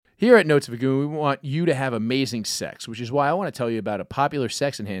Here at Notes of a Goon, we want you to have amazing sex, which is why I want to tell you about a popular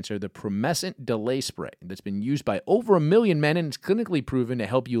sex enhancer, the Promescent Delay Spray, that's been used by over 1 million men and is clinically proven to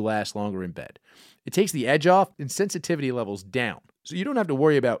help you last longer in bed. It takes the edge off and sensitivity levels down, so you don't have to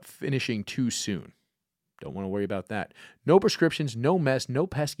worry about finishing too soon. Don't want to worry about that. No prescriptions, no mess, no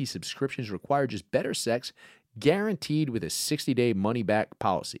pesky subscriptions required, just better sex, guaranteed with a 60-day money-back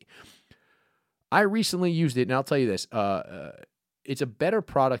policy. I recently used it, and I'll tell you this, it's a better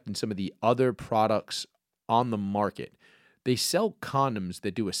product than some of the other products on the market. They sell condoms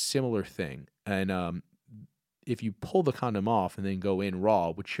that do a similar thing, and if you pull the condom off and then go in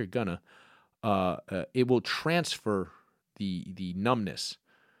raw, which you're gonna, it will transfer the numbness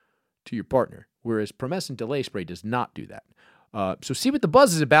to your partner, whereas Promescent Delay Spray does not do that. So see what the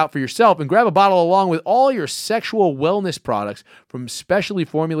buzz is about for yourself and grab a bottle along with all your sexual wellness products, from specially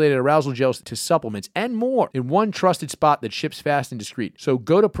formulated arousal gels to supplements and more, in one trusted spot that ships fast and discreet. So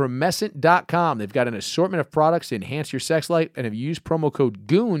go to Promescent.com. They've got an assortment of products to enhance your sex life, and if you use promo code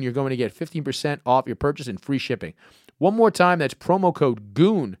GOON, you're going to get 15% off your purchase and free shipping. One more time, that's promo code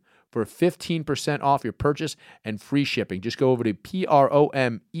GOON for 15% off your purchase and free shipping. Just go over to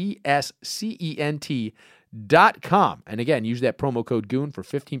PROMESCENT.com. And again, use that promo code GOON for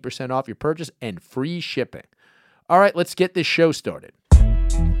 15% off your purchase and free shipping. All right, let's get this show started.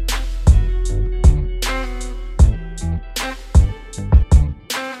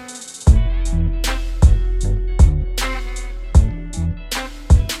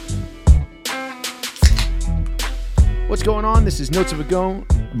 What's going on? This is Notes of a Goon.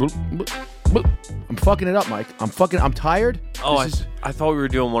 I'm fucking it up, Mike. I'm tired. Oh, I thought we were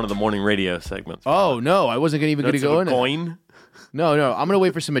doing one of the morning radio segments. Oh, no, I wasn't even going to go in it. Coin? No, I'm going to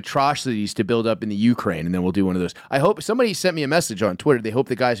wait for some atrocities to build up in the Ukraine, and then we'll do one of those. I hope somebody sent me a message on Twitter. They hope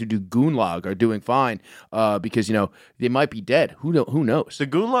the guys who do Goonlog are doing fine because, they might be dead. Who knows? The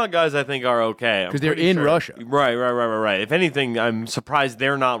Goonlog guys, I think, are okay. Because they're in Russia. Right. If anything, I'm surprised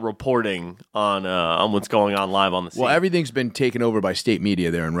they're not reporting on what's going on live on the scene. Well, everything's been taken over by state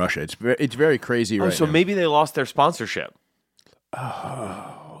media there in Russia. It's very crazy right now. So maybe they lost their sponsorship.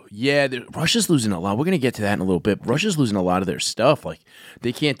 Oh, yeah, Russia's losing a lot. We're going to get to that in a little bit. Russia's losing a lot of their stuff. Like,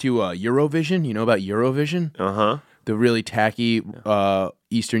 they can't do Eurovision. You know about Eurovision? Uh-huh. The really tacky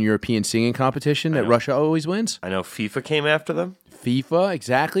Eastern European singing competition that Russia always wins. I know FIFA came after them. FIFA,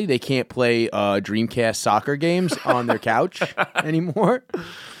 exactly. They can't play Dreamcast soccer games on their couch anymore.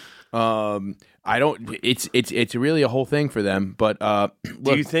 It's really a whole thing for them. But look,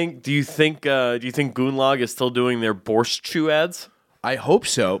 do you think Goonlog is still doing their Borscht Chew ads? I hope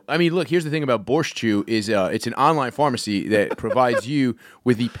so. I mean, look, here's the thing about Borscht Chew is it's an online pharmacy that provides you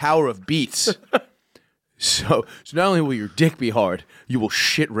with the power of beets. So not only will your dick be hard, you will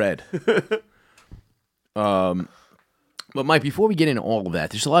shit red. But Mike, before we get into all of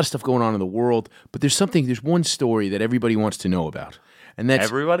that, there's a lot of stuff going on in the world, but there's one story that everybody wants to know about. And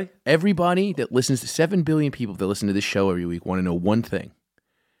that's everybody that listens to 7 billion people that listen to this show every week want to know one thing.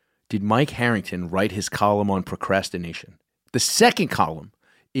 Did Mike Harrington write his column on procrastination? The second column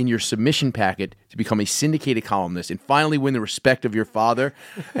in your submission packet to become a syndicated columnist and finally win the respect of your father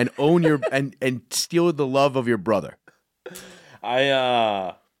and own your and steal the love of your brother.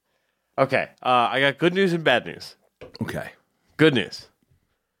 I got good news and bad news. Okay. Good news.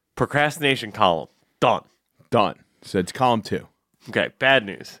 Procrastination column. Done. So it's column 2. Okay, bad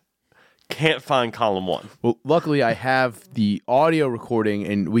news. Can't find column 1. Well, luckily I have the audio recording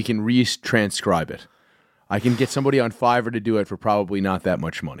and we can re-transcribe it. I can get somebody on Fiverr to do it for probably not that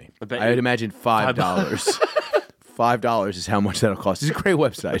much money. I would imagine $5. $5 is how much that'll cost. It's a great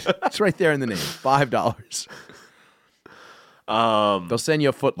website. It's right there in the name. $5. They'll send you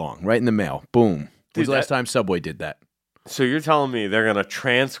a foot long right in the mail. Boom. When's the last time Subway did that? So you're telling me they're going to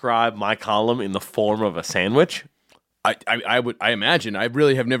transcribe my column in the form of a sandwich? I imagine. I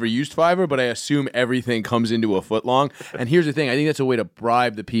really have never used Fiverr, but I assume everything comes into a foot long. And here's the thing. I think that's a way to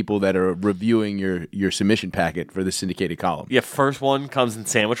bribe the people that are reviewing your submission packet for the syndicated column. Yeah, first one comes in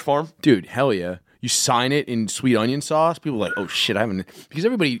sandwich form? Dude, hell yeah. You sign it in sweet onion sauce. People are like, oh shit, I haven't... Because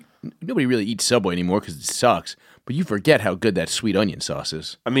nobody really eats Subway anymore because it sucks. But you forget how good that sweet onion sauce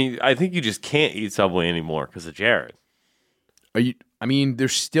is. I mean, I think you just can't eat Subway anymore because of Jared. They're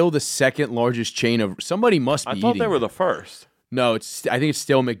still the second largest chain of... Somebody must be eating. I thought they were the first. No, I think it's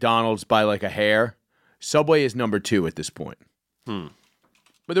still McDonald's by like a hair. Subway is number 2 at this point.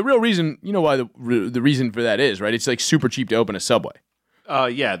 But the real reason, you know why the reason for that is, right? It's like super cheap to open a Subway.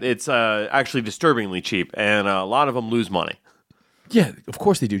 Yeah, it's actually disturbingly cheap, and a lot of them lose money. Yeah, of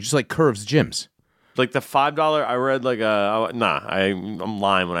course they do, just like Curves gyms. Like the $5, I read I'm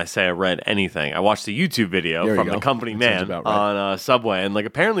lying when I say I read anything. I watched a YouTube video from the company man about right. on Subway, and like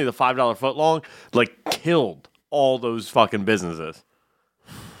apparently the $5 footlong like killed all those fucking businesses.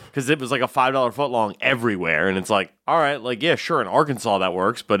 Because it was like a $5 footlong everywhere, and it's like, all right, like, yeah, sure, in Arkansas that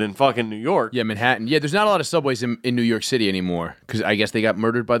works, but in fucking New York. Yeah, Manhattan. Yeah, there's not a lot of Subways in New York City anymore because I guess they got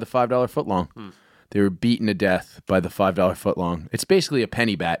murdered by the $5 footlong. They were beaten to death by the $5 footlong. It's basically a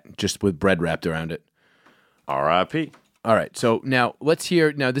penny bat just with bread wrapped around it. R.I.P. All right, so now let's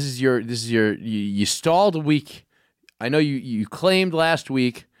hear. Now this is your. You stalled a week. I know you claimed last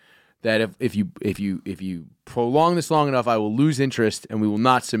week that if you prolong this long enough, I will lose interest and we will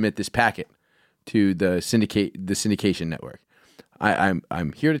not submit this packet to the syndication network.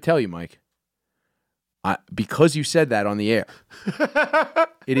 I'm here to tell you, Mike. Because you said that on the air,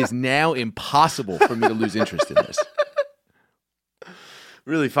 it is now impossible for me to lose interest in this.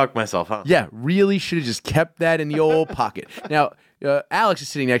 Really fucked myself, huh? Yeah, really should have just kept that in the old pocket. Now, Alex is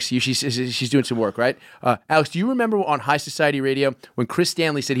sitting next to you. She's doing some work, right? Alex, do you remember on High Society Radio when Chris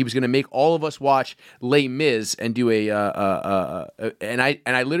Stanley said he was going to make all of us watch Les Mis and do and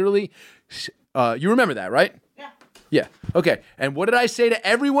I literally, you remember that, right? Yeah. Okay. And what did I say to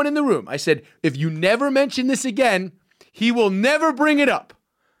everyone in the room? I said, if you never mention this again, he will never bring it up.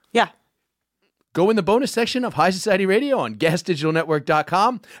 Yeah. Go in the bonus section of High Society Radio on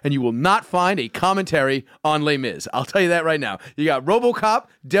gasdigitalnetwork.com, and you will not find a commentary on Les Mis. I'll tell you that right now. You got RoboCop,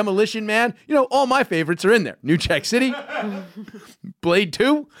 Demolition Man. You know, all my favorites are in there. New Jack City, Blade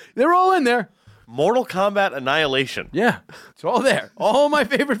 2. They're all in there. Mortal Kombat Annihilation. Yeah, it's all there. All my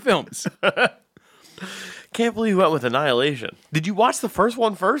favorite films. Can't believe you went with Annihilation. Did you watch the first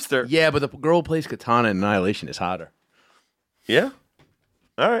one first? Or? Yeah, but the girl who plays Katana in Annihilation is hotter. Yeah?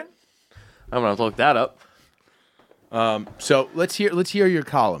 All right. I'm going to have to look that up. So let's hear your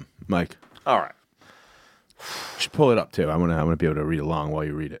column, Mike. All right. You should pull it up, too. I want to be able to read along while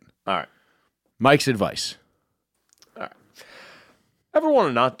you read it. All right. Mike's advice. All right. Ever want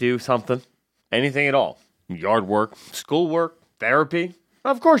to not do something? Anything at all? Yard work, school work, therapy?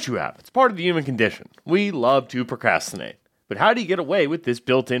 Of course you have. It's part of the human condition. We love to procrastinate. But how do you get away with this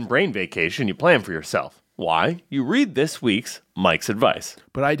built-in brain vacation you plan for yourself? Why? You read this week's Mike's Advice.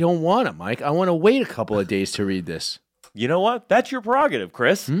 But I don't want to, Mike. I want to wait a couple of days to read this. You know what? That's your prerogative,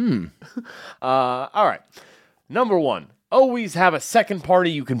 Chris. All right. Number 1, always have a second party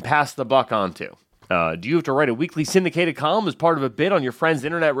you can pass the buck on to. Do you have to write a weekly syndicated column as part of a bit on your friend's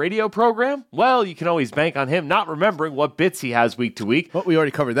internet radio program? Well, you can always bank on him not remembering what bits he has week to week. Well, we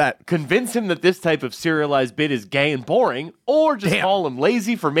already covered that. Convince him that this type of serialized bit is gay and boring, or just call him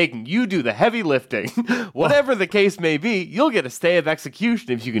lazy for making you do the heavy lifting. Whatever the case may be, you'll get a stay of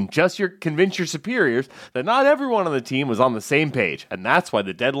execution if you can just convince your superiors that not everyone on the team was on the same page, and that's why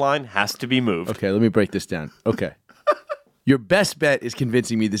the deadline has to be moved. Okay, let me break this down. Okay. Your best bet is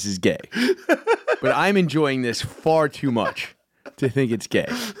convincing me this is gay. But I'm enjoying this far too much to think it's gay.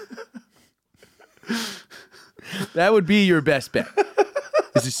 That would be your best bet.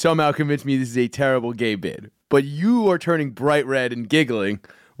 This is somehow convince me this is a terrible gay bid. But you are turning bright red and giggling,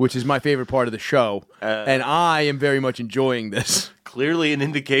 which is my favorite part of the show. And I am very much enjoying this. Clearly an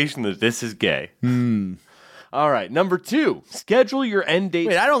indication that this is gay. All right, number 2, schedule your end date.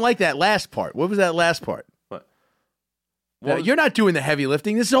 Wait, I don't like that last part. What was that last part? You're not doing the heavy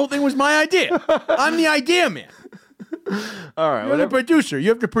lifting. This whole thing was my idea. I'm the idea man. All right. You're the producer. You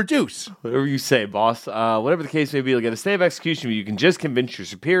have to produce. Whatever you say, boss. Whatever the case may be, you'll get a stay of execution, but you can just convince your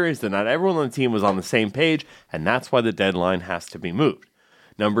superiors that not everyone on the team was on the same page, and that's why the deadline has to be moved.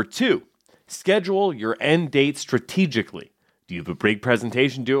 Number 2, schedule your end date strategically. Do you have a big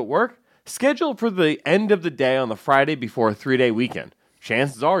presentation due at work? Schedule it for the end of the day on the Friday before a 3-day weekend.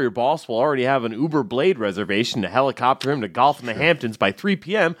 Chances are your boss will already have an Uber Blade reservation to helicopter him to golf in the Hamptons by 3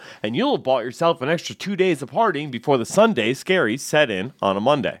 p.m., and you'll have bought yourself an extra 2 days of partying before the Sunday scaries set in on a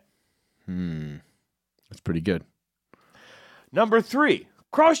Monday. That's pretty good. Number 3,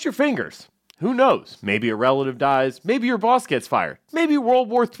 cross your fingers. Who knows? Maybe a relative dies. Maybe your boss gets fired. Maybe World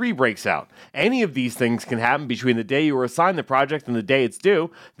War III breaks out. Any of these things can happen between the day you were assigned the project and the day it's due.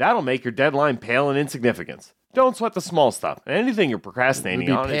 That'll make your deadline pale in insignificance. Don't sweat the small stuff. Anything you're procrastinating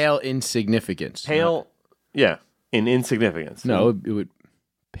It would on be pale insignificance. In insignificance. No, it would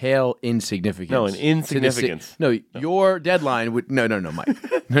pale insignificance. No, in insignificance. No, your deadline would... No, Mike.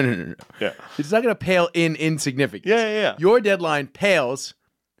 No. Yeah. It's not going to pale in insignificance. Yeah. Your deadline pales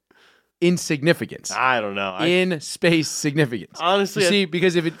in significance. I don't know. In space significance. Honestly, You see,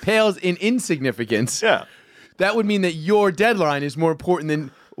 because if it pales in insignificance, yeah. that would mean that your deadline is more important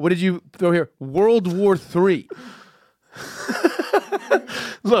than... What did you throw here? World War III.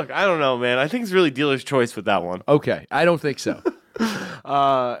 Look, I don't know, man. I think it's really dealer's choice with that one. Okay, I don't think so.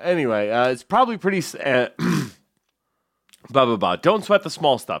 Anyway, it's probably pretty. Blah, blah, blah. Don't sweat the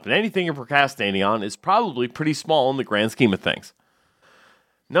small stuff. And anything you're procrastinating on is probably pretty small in the grand scheme of things.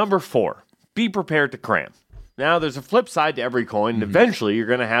 Number 4, be prepared to cram. Now, there's a flip side to every coin, and eventually you're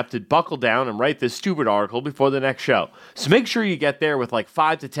going to have to buckle down and write this stupid article before the next show. So make sure you get there with like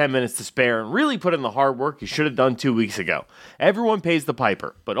 5 to 10 minutes to spare and really put in the hard work you should have done 2 weeks ago. Everyone pays the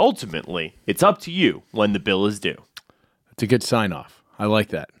piper, but ultimately, it's up to you when the bill is due. It's a good sign off. I like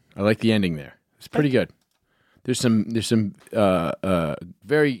that. I like the ending there. It's pretty good. There's some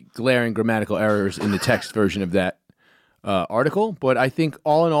very glaring grammatical errors in the text version of that article, but I think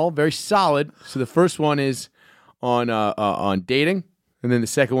all in all, very solid. So the first one is on dating, and then the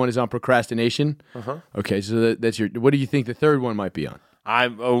second one is on procrastination. Okay, so that's your. What do you think the third one might be on?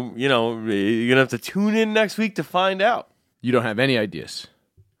 You're gonna have to tune in next week to find out. You don't have any ideas.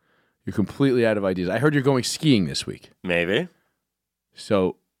 You're completely out of ideas. I heard you're going skiing this week. Maybe.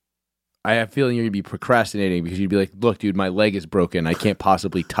 So I have a feeling you're going to be procrastinating because you'd be like, look, dude, my leg is broken. I can't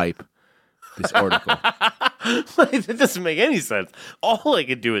possibly type this article. That doesn't make any sense. All I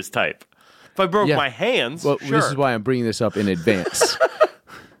could do is type. If I broke my hands, well, sure. This is why I'm bringing this up in advance.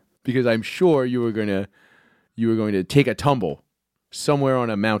 Because I'm sure you were going to take a tumble somewhere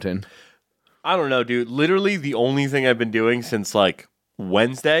on a mountain. I don't know, dude. Literally the only thing I've been doing since like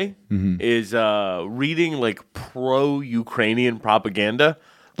Wednesday is reading like pro-Ukrainian propaganda.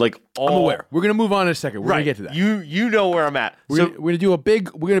 Like all, I'm aware. We're gonna move on in a second. We're gonna get to that. You know where I'm at. We're gonna do a big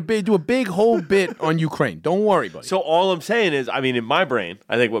whole bit on Ukraine. Don't worry, buddy. So all I'm saying is, I mean, in my brain,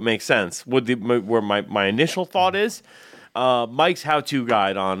 I think what makes sense. Where my initial thought is, Mike's how-to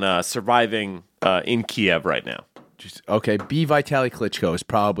guide on surviving in Kiev right now. Okay, B. Vitaly Klitschko is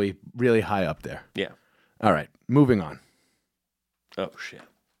probably really high up there. Yeah. All right, moving on. Oh shit.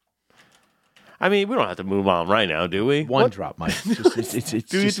 I mean, we don't have to move on right now, do we? One drop, Mike. Do we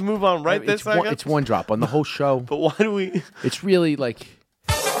have to move on right this second? It's one drop on the whole show. But why do we? It's really like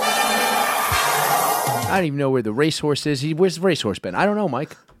I don't even know where the racehorse is. Where's the racehorse been? I don't know,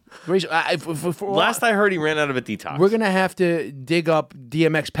 Mike. Last I heard, he ran out of a detax. We're gonna have to dig up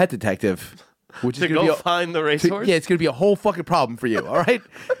DMX Pet Detective, which is to find the racehorse. Yeah, it's gonna be a whole fucking problem for you. All right,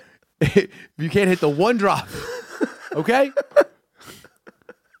 you can't hit the one drop. Okay.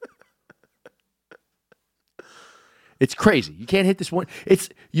 It's crazy. You can't hit this one. It's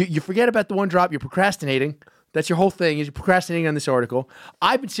you forget about the one drop. You're procrastinating. That's your whole thing. Is you're procrastinating on this article.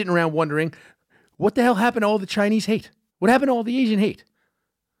 I've been sitting around wondering, what the hell happened to all the Chinese hate? What happened to all the Asian hate?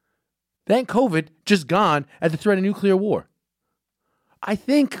 Thank COVID, just gone at the threat of nuclear war. I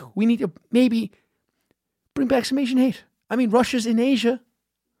think we need to maybe bring back some Asian hate. I mean, Russia's in Asia.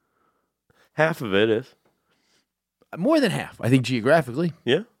 Half of it is. More than half, I think, geographically.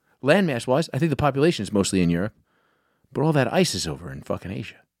 Yeah. Landmass-wise, I think the population is mostly in Europe. But all that ice is over in fucking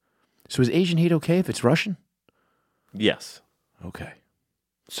Asia. So is Asian hate okay if it's Russian? Yes. Okay.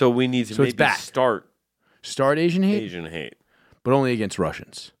 So we need to maybe start Asian hate? Asian hate. But only against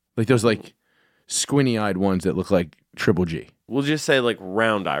Russians. Like those like squinty-eyed ones that look like Triple G. We'll just say like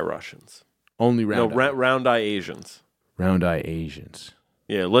round-eye Russians. Only round-eye. No, round-eye Asians. Round-eye Asians.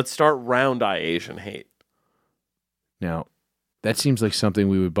 Yeah, let's start round-eye Asian hate. Now, that seems like something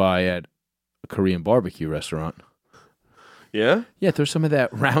we would buy at a Korean barbecue restaurant. Yeah? Yeah, throw some of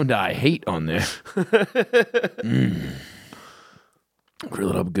that round eye hate on there.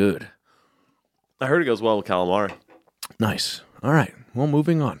 Grill it up good. I heard it goes well with calamari. Nice. All right. Well,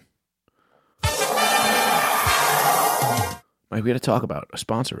 moving on. Mike, we got to talk about a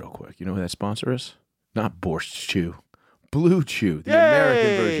sponsor real quick. You know who that sponsor is? Not Borscht Chew. Blue Chew, the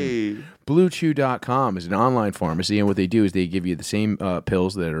American version. BlueChew.com is an online pharmacy, and what they do is they give you the same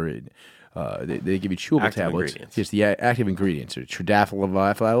pills that are in... They give you chewable active tablets. Ingredients. It's the active ingredients are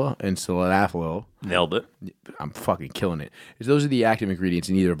tadalafil and sildenafil. Nailed it. I'm fucking killing it. Those are the active ingredients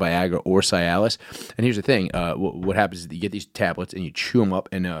in either Viagra or Cialis. And here's the thing: what happens is that you get these tablets and you chew them up,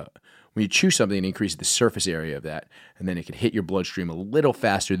 and when you chew something, it increases the surface area of that, and then it can hit your bloodstream a little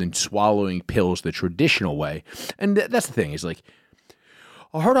faster than swallowing pills the traditional way. And that's the thing: is like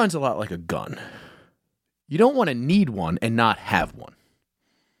a hard-on's a lot like a gun. You don't want to need one and not have one.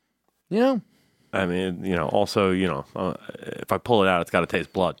 You know? I mean, also, if I pull it out, it's got to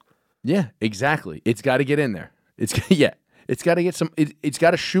taste blood. Yeah, exactly. It's got to get in there. It's got to get some, it's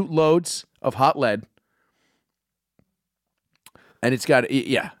got to shoot loads of hot lead. And it's got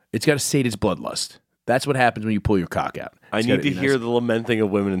to sate its bloodlust. That's what happens when you pull your cock out. I need to hear the lamenting of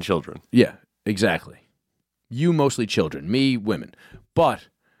women and children. Yeah, exactly. You mostly children, me, women. But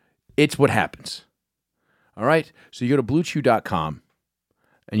it's what happens. All right. So you go to BlueChew.com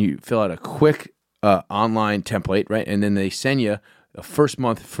and you fill out a quick online template, right? And then they send you a first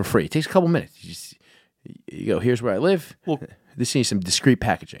month for free. It takes a couple minutes. You go, here's where I live. Well, this needs some discreet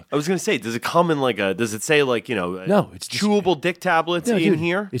packaging. I was going to say, does it come in does it say no, it's chewable dick tablets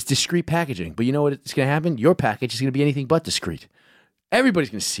here? It's discreet packaging. But you know what it's going to happen? Your package is going to be anything but discreet. Everybody's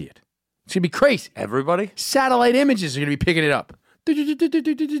going to see it. It's going to be crazy. Everybody? Satellite images are going to be picking it up.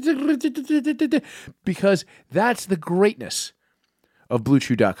 Because that's the greatness of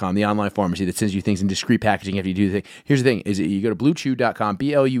BlueChew.com, the online pharmacy that sends you things in discreet packaging after you do the thing. Here's the thing, is you go to BlueChew.com,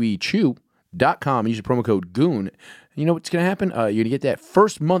 BLUE Chew.com, and use the promo code GOON. You know what's going to happen? You're going to get that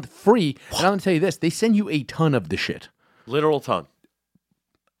first month free. And I'm going to tell you this, they send you a ton of the shit. Literal ton.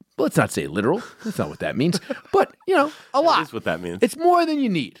 Let's not say literal. That's not what that means. But, a lot. That is what that means. It's more than you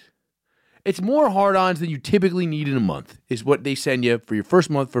need. It's more hard-ons than you typically need in a month is what they send you for your first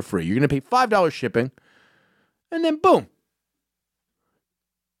month for free. You're going to pay $5 shipping, and then boom.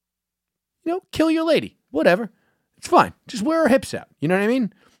 Kill your lady. Whatever. It's fine. Just wear her hips out. You know what I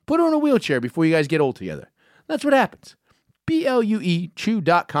mean? Put her in a wheelchair before you guys get old together. That's what happens.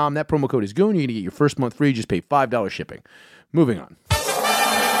 BLUEChew.com. That promo code is GOON. You're going to get your first month free. Just pay $5 shipping. Moving on.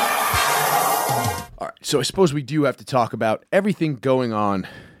 All right. So I suppose we do have to talk about everything going on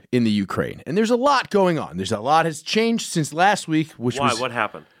in the Ukraine. And there's a lot going on. There's a lot has changed since last week. Why? What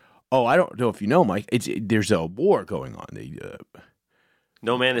happened? Oh, I don't know if you know, Mike. There's a war going on.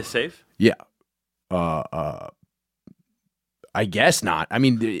 No man is safe? Yeah. I guess not. I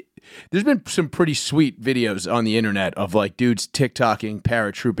mean, there's been some pretty sweet videos on the internet of dudes TikToking,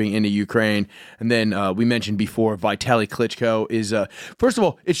 paratrooping into Ukraine. And then we mentioned before, Vitaly Klitschko is, first of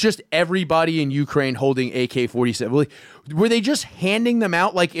all, it's just everybody in Ukraine holding AK-47. Were they just handing them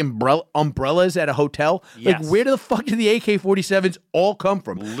out like umbrellas at a hotel? Yes. Where the fuck did the AK-47s all come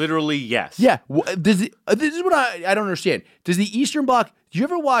from? Literally, yes. Yeah. This is what I don't understand. Does the Eastern Bloc, do you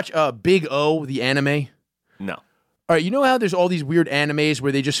ever watch Big O, the anime? No. All right, you know how there's all these weird animes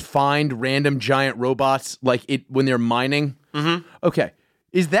where they just find random giant robots when they're mining? Mm-hmm. Okay.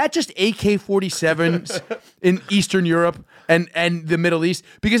 Is that just AK-47s in Eastern Europe and the Middle East?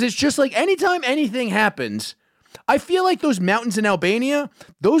 Because it's just anytime anything happens, I feel like those mountains in Albania,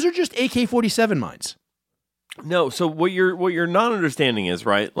 those are just AK-47 mines. No, so what you're not understanding is,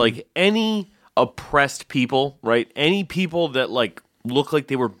 right, any oppressed people, right, any people that look like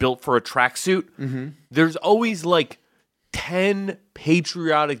they were built for a tracksuit, there's always 10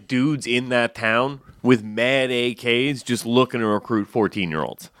 patriotic dudes in that town with mad AKs just looking to recruit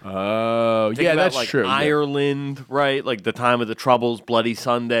 14-year-olds. Oh, yeah, that's true. Ireland, right? The time of the Troubles, Bloody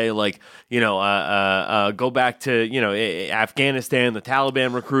Sunday, go back to, Afghanistan, the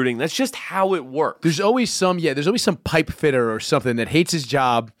Taliban recruiting. That's just how it works. There's always some pipe fitter or something that hates his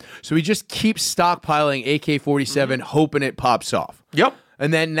job, so he just keeps stockpiling AK-47, hoping it pops off. Yep.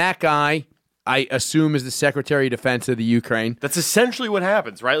 And then that guy, I assume, is the Secretary of Defense of the Ukraine. That's essentially what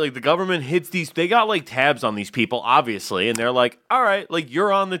happens, right? The government hits they got tabs on these people, obviously, and they're all right,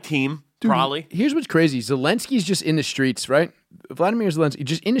 you're on the team, dude, probably. Here's what's crazy. Zelensky's just in the streets, right? Vladimir Zelensky,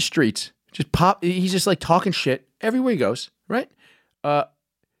 just in the streets, he's just talking shit everywhere he goes, right?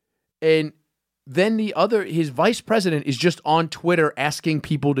 And then his vice president is just on Twitter asking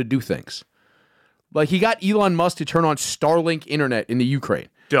people to do things. He got Elon Musk to turn on Starlink internet in the Ukraine.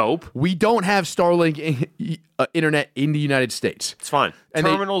 Dope. We don't have Starlink internet in the United States. It's fine. And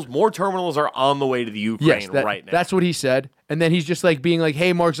more terminals are on the way to the Ukraine right now. That's what he said. And then he's just being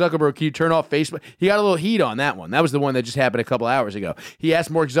hey, Mark Zuckerberg, can you turn off Facebook? He got a little heat on that one. That was the one that just happened a couple hours ago. He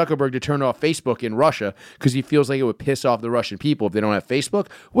asked Mark Zuckerberg to turn off Facebook in Russia because he feels like it would piss off the Russian people if they don't have Facebook,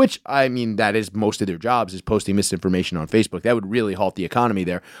 which, I mean, that is most of their jobs is posting misinformation on Facebook. That would really halt the economy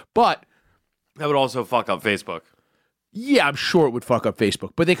there. But that would also fuck up Facebook. Yeah, I'm sure it would fuck up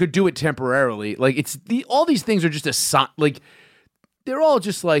Facebook, but they could do it temporarily. All these things are just they're all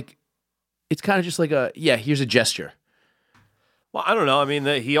just it's kind of just here's a gesture. Well, I don't know. I mean,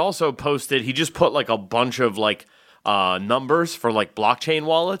 he also posted, he just put a bunch of numbers for blockchain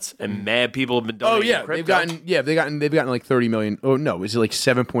wallets, and mad people have been donating. Oh yeah, they've gotten 30 million. Oh no, is it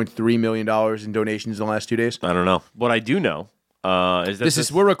 $7.3 million in donations in the last 2 days? I don't know. What I do know is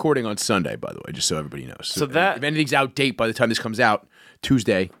that we're recording on Sunday, by the way, just so everybody knows. So that if anything's out date by the time this comes out,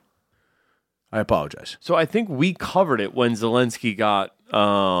 Tuesday, I apologize. So I think we covered it when Zelensky got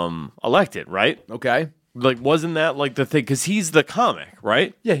elected, right? Okay. Wasn't that the thing? Because he's the comic,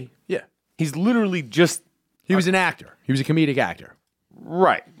 right? Yeah. He's literally just... He was an actor. He was a comedic actor.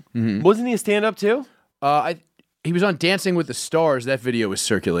 Right. Mm-hmm. Wasn't he a stand-up too? He was on Dancing with the Stars. That video was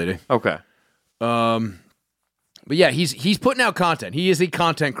circulating. Okay. But yeah, he's putting out content. He is a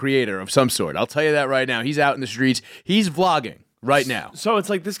content creator of some sort. I'll tell you that right now. He's out in the streets. He's vlogging right now. So it's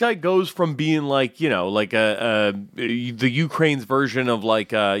like this guy goes from being like, like the Ukraine's version of like,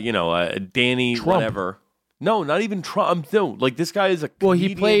 Danny Trump. whatever. No, not even Trump. No, like this guy is a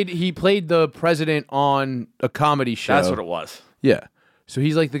comedian. Well, he played the president on a comedy show. That's what it was. Yeah. So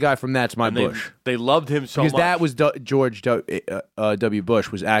he's like the guy from That's My And Bush. They loved him so Because much. that was George W.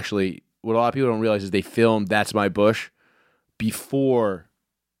 Bush was actually, what a lot of people don't realize is they filmed That's My Bush before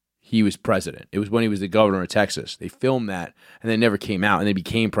he was president. It was when he was the governor of Texas. They filmed that, and then it never came out, and they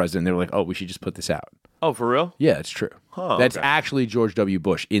became president. They were like, oh, we should just put this out. Oh, for real? Yeah, it's true. Huh, That's okay. actually George W.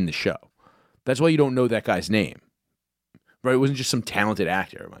 Bush in the show. That's why you don't know that guy's name. Right? It wasn't just some talented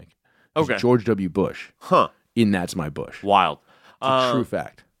actor, Mike. It was Okay. George W. Bush Huh. in That's My Bush. Wild. It's a true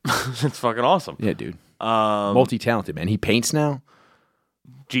fact. That's fucking awesome. Yeah, dude. Multi-talented, man. He paints now.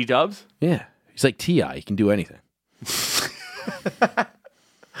 G-Dubs? Yeah. He's like T.I. He can do anything.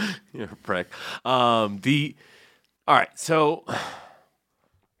 You're a prick. All right, so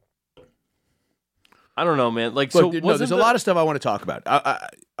I don't know, man. Like, Look, there's a lot of stuff I want to talk about.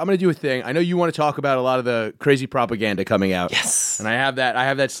 I'm going to do a thing. I know you want to talk about a lot of the crazy propaganda coming out. Yes. And I have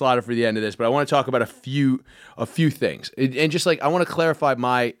that slotted for the end of this, but I want to talk about a few things. And just like I want to clarify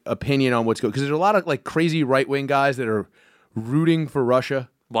my opinion on what's going, because there's a lot of like crazy right-wing guys that are rooting for Russia.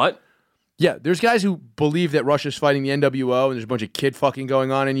 What? Yeah, there's guys who believe that Russia's fighting the NWO and there's a bunch of kid fucking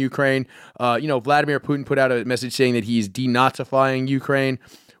going on in Ukraine. Vladimir Putin put out a message saying that he's denazifying Ukraine,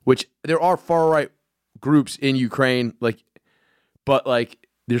 which there are far-right groups in Ukraine, but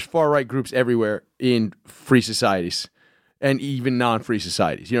there's far-right groups everywhere in free societies and even non-free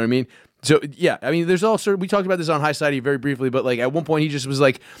societies. You know what I mean? So, yeah, I mean, there's also, we talked about this on High Society very briefly, but at one point he just was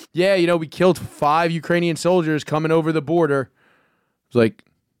like, yeah, we killed 5 Ukrainian soldiers coming over the border. It was like,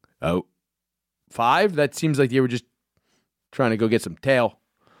 oh, 5? That seems like they were just trying to go get some tail.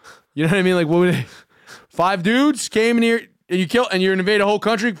 You know what I mean? Like, what would 5 dudes came in here and you killed, and you're gonna invade a whole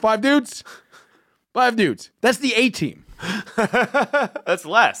country? 5 dudes? 5 dudes. That's the A team. That's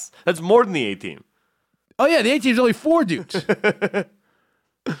less. That's more than the A team. Oh yeah, the A team's only 4 dudes.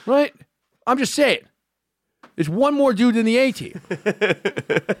 Right? I'm just saying. There's one more dude than the A team.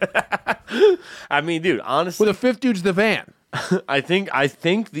 I mean, dude, honestly, Well, the 5th dude's the van. I think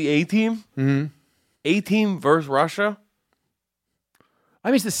the A team, A team versus Russia. I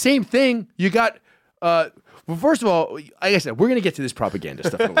mean, it's the same thing. You got, well, first of all, like I said, we're going to get to this propaganda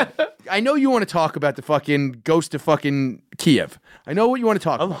stuff in a little bit. I know you want to talk about the fucking ghost of fucking Kiev. I know what you want to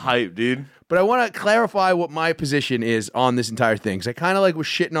talk I'm about. hyped, dude. But I want to clarify what my position is on this entire thing. Because I kind of was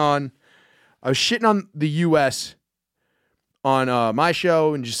shitting on the U.S. on my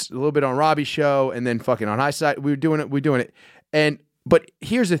show and just a little bit on Robbie's show and then fucking on High Side. We're doing it. But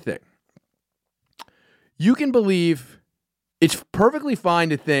here's the thing. You can believe it's perfectly fine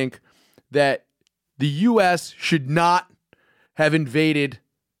to think that the U.S. should not have invaded.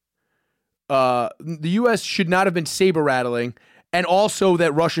 The U.S. should not have been saber rattling, and also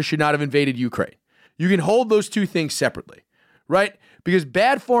that Russia should not have invaded Ukraine. You can hold those two things separately, right? Because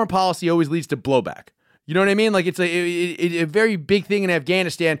bad foreign policy always leads to blowback. You know what I mean? Like it's a very big thing in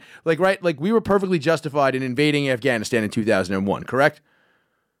Afghanistan. Right? Like we were perfectly justified in invading Afghanistan in 2001, correct?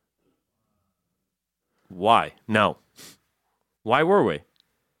 Why? No. Why were we?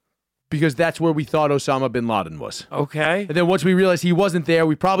 Because that's where we thought Osama bin Laden was. Okay. And then once we realized he wasn't there,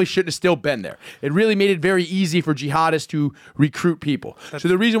 we probably shouldn't have still been there. It really made it very easy for jihadists to recruit people. So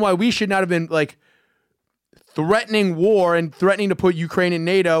the reason why we should not have been threatening war and threatening to put Ukraine in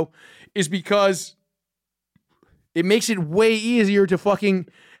NATO is because it makes it way easier to fucking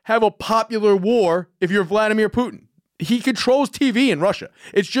have a popular war if you're Vladimir Putin. He controls TV in Russia.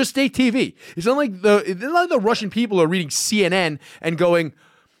 It's just state TV. It's not like the Russian people are reading CNN and going,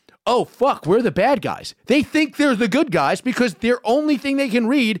 oh, fuck, we're the bad guys. They think they're the good guys because their only thing they can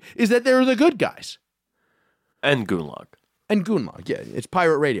read is that they're the good guys. And Gulag. And Gulag, yeah, it's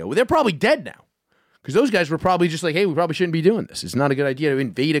pirate radio. Well, they're probably dead now because those guys were probably just like, hey, we probably shouldn't be doing this. It's not a good idea to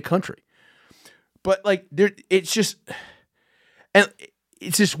invade a country. But it's just, and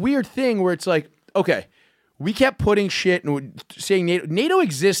it's this weird thing where it's like, okay, we kept putting shit and saying NATO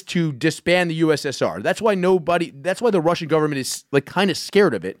exists to disband the USSR. That's why the Russian government is kind of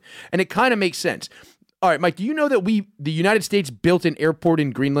scared of it. And it kind of makes sense. All right, Mike, do you know that the United States built an airport in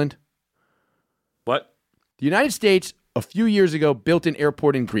Greenland? What? The United States, a few years ago, built an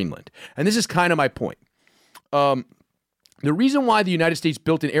airport in Greenland. And this is kind of my point. The reason why the United States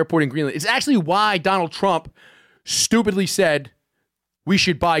built an airport in Greenland is actually why Donald Trump stupidly said we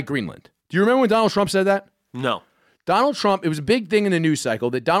should buy Greenland. Do you remember when Donald Trump said that? No. Donald Trump, it was a big thing in the news cycle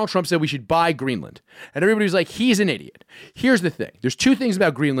that Donald Trump said we should buy Greenland. And everybody was like, he's an idiot. Here's the thing. There's two things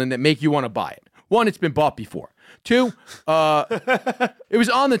about Greenland that make you want to buy it. One, it's been bought before. Two, it was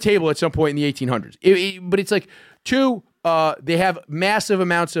on the table at some point in the 1800s. But it's like, two, they have massive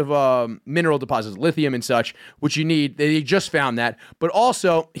amounts of mineral deposits, lithium and such, which you need. They just found that. But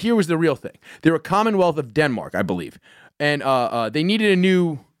also, here was the real thing. They're a Commonwealth of Denmark, I believe. And they needed a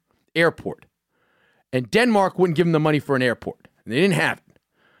new airport. And Denmark wouldn't give them the money for an airport. And they didn't have it.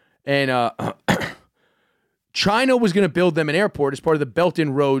 And China was going to build them an airport as part of the Belt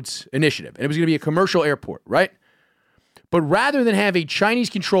and Roads Initiative. And it was going to be a commercial airport, right? But rather than have a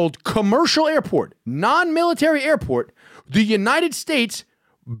Chinese-controlled commercial airport, non-military airport, the United States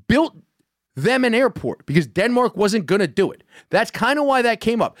built them an airport because Denmark wasn't going to do it. That's kind of why that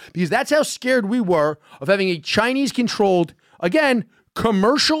came up, because that's how scared we were of having a Chinese-controlled, again,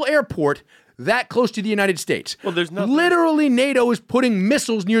 commercial airport that close to the United States. Well, there's nothing. Literally, NATO is putting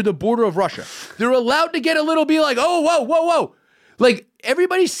missiles near the border of Russia. They're allowed to get a little, be like, oh, whoa, whoa, whoa. Like,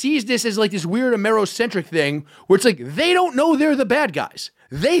 everybody sees this as like this weird Amerocentric thing where it's like they don't know they're the bad guys.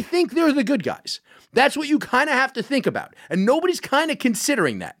 They think they're the good guys. That's what you kind of have to think about. And nobody's kind of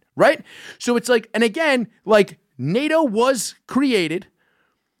considering that, right? So it's like, and again, like NATO was created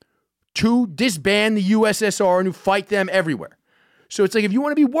to disband the USSR and to fight them everywhere. So it's like, if you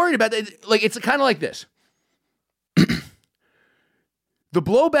want to be worried about that, like, it's kind of like this. The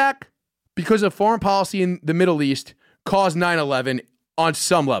blowback because of foreign policy in the Middle East caused 9/11 on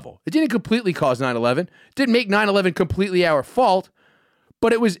some level. It didn't completely cause 9/11. It didn't make 9/11 completely our fault,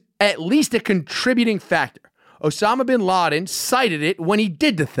 but it was at least a contributing factor. Osama bin Laden cited it when he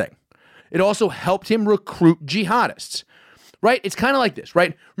did the thing. It also helped him recruit jihadists, right? It's kind of like this,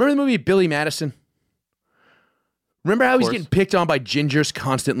 right? Remember the movie Billy Madison? Remember how he's getting picked on by gingers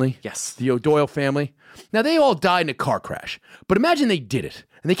constantly? Yes. The O'Doyle family. Now, they all died in a car crash, but imagine they did it,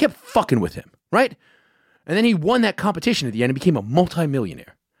 and they kept fucking with him, right? And then he won that competition at the end and became a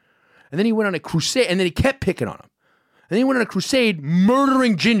multimillionaire. And then he went on a crusade, and then he kept picking on him. And then he went on a crusade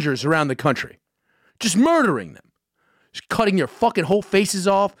murdering gingers around the country. Just murdering them. Just cutting their fucking whole faces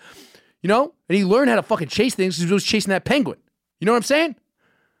off, you know? And he learned how to fucking chase things because he was chasing that penguin. You know what I'm saying?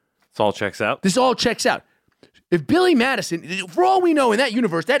 This all checks out. This all checks out. If Billy Madison, for all we know in that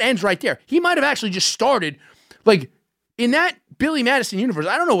universe, that ends right there. He might have actually just started, like, in that Billy Madison universe,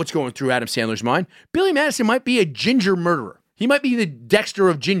 I don't know what's going through Adam Sandler's mind. Billy Madison might be a ginger murderer. He might be the Dexter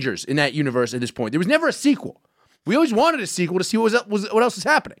of gingers in that universe at this point. There was never a sequel. We always wanted a sequel to see what else is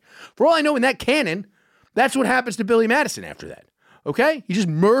happening. For all I know, in that canon, that's what happens to Billy Madison after that. Okay? He's just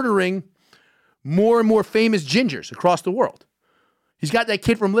murdering more and more famous gingers across the world. He's got that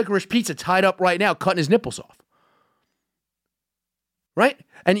kid from Licorice Pizza tied up right now, cutting his nipples off. Right?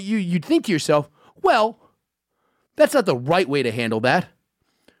 And you'd think to yourself, well, that's not the right way to handle that.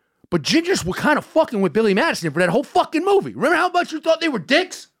 But gingers were kind of fucking with Billy Madison for that whole fucking movie. Remember how much you thought they were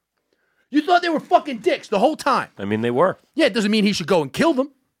dicks? You thought they were fucking dicks the whole time. I mean, they were. Yeah, it doesn't mean he should go and kill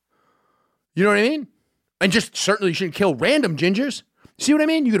them. You know what I mean? And just certainly you shouldn't kill random gingers. See what I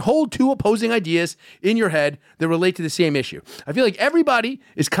mean? You could hold two opposing ideas in your head that relate to the same issue. I feel like everybody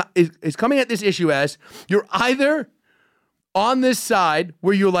is coming at this issue as you're either on this side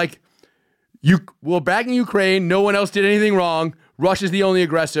where you're like, we're backing Ukraine, no one else did anything wrong, Russia's the only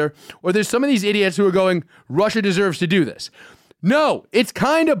aggressor, or there's some of these idiots who are going, Russia deserves to do this. No, it's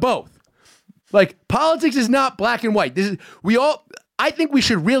kind of both. Like, politics is not black and white. I think we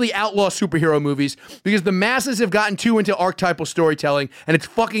should really outlaw superhero movies because the masses have gotten too into archetypal storytelling and it's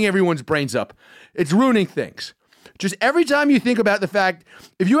fucking everyone's brains up. It's ruining things. Just every time you think about the fact,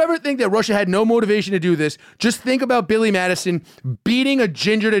 if you ever think that Russia had no motivation to do this, just think about Billy Madison beating a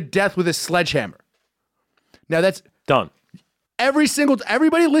ginger to death with a sledgehammer. Now that's done.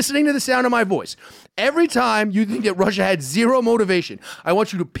 Everybody listening to the sound of my voice, every time you think that Russia had zero motivation, I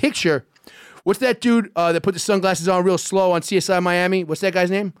want you to picture, what's that dude that put the sunglasses on real slow on CSI Miami? What's that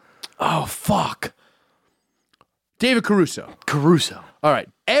guy's name? Oh, fuck. David Caruso. Caruso. All right.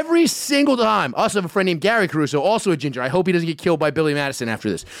 Every single time, I also have a friend named Gary Caruso, also a ginger. I hope he doesn't get killed by Billy Madison after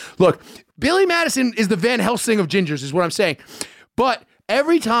this. Look, Billy Madison is the Van Helsing of gingers, is what I'm saying. But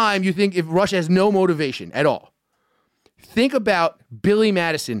every time you think if Russia has no motivation at all, think about Billy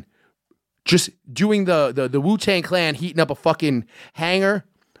Madison just doing the Wu-Tang Clan heating up a fucking hanger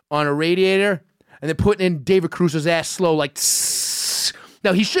on a radiator and then putting in David Caruso's ass slow like tss.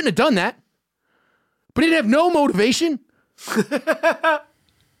 Now, he shouldn't have done that, but he didn't have no motivation.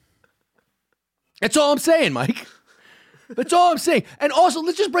 That's all I'm saying, Mike. That's all I'm saying. And also,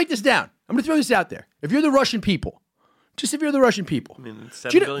 let's just break this down. I'm going to throw this out there. If you're the Russian people, I mean,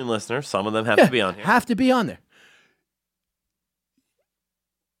 7 billion listeners, some of them have to be on here. Have to be on there.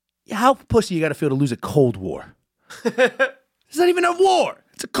 how pussy you got to feel to lose a Cold War? It's not even a war.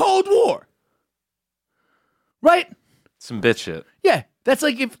 It's a Cold War. Right? Some bitch shit. Yeah. That's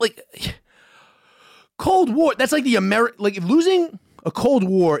like if Cold War, that's like if losing a Cold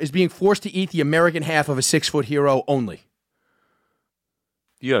War is being forced to eat the American half of a 6-foot hero only.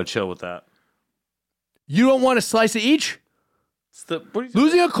 You gotta chill with that. You don't want a slice of each?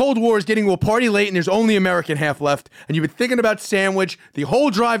 Losing a Cold War is getting to a party late and there's only American half left, and you've been thinking about sandwich the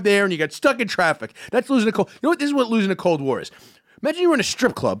whole drive there and you got stuck in traffic. That's losing a Cold. You know what? This is what losing a Cold War is. Imagine you were in a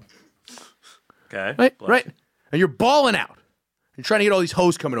strip club. Okay. Right? And you're balling out. You're trying to get all these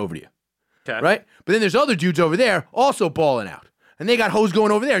hoes coming over to you. Okay. Right? But then there's other dudes over there also balling out. And they got hoes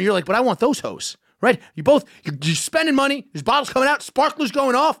going over there. And you're like, but I want those hoes. Right? You're spending money. There's bottles coming out. Sparklers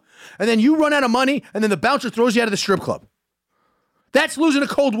going off. And then you run out of money. And then the bouncer throws you out of the strip club. That's losing a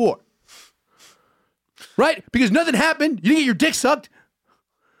Cold War. Right? Because nothing happened. You didn't get your dick sucked.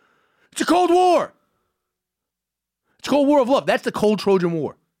 It's a Cold War. It's a Cold War of love. That's the Cold Trojan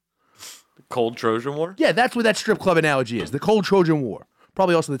War. The Cold Trojan War? Yeah, that's what that strip club analogy is. The Cold Trojan War.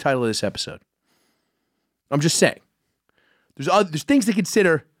 Probably also the title of this episode. I'm just saying. There's things to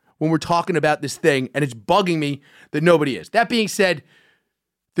consider when we're talking about this thing, and it's bugging me that nobody is. That being said,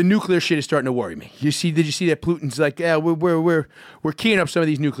 the nuclear shit is starting to worry me. Did you see that Putin's like, yeah, we're keying up some of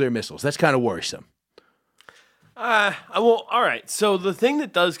these nuclear missiles. That's kind of worrisome. Well, all right. So the thing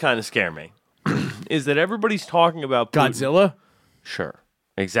that does kind of scare me is that everybody's talking about Putin. Godzilla? Sure.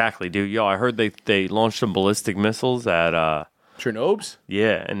 Exactly, dude. Yo, I heard they launched some ballistic missiles at Chernobyl's?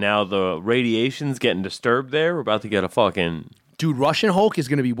 Yeah, and now the radiation's getting disturbed there. We're about to get a fucking Dude, Russian Hulk is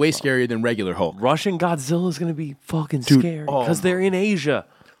going to be way scarier than regular Hulk. Russian Godzilla is going to be fucking scary because they're in Asia.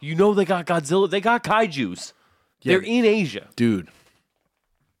 You know they got Godzilla. They got kaijus. Yeah. They're in Asia. Dude.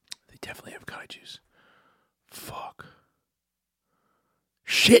 They definitely have kaijus. Fuck.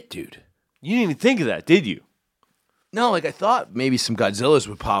 Shit, dude. You didn't even think of that, did you? No, like I thought maybe some Godzillas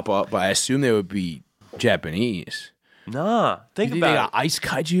would pop up, but I assume they would be Japanese. Nah, think They about got ice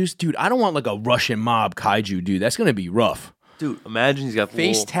kaijus? Dude, I don't want like a Russian mob kaiju, dude. That's going to be rough. it. Dude, imagine he's got the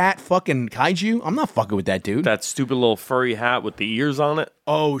Face tat fucking kaiju? I'm not fucking with that, dude. that stupid little furry hat with the ears on it.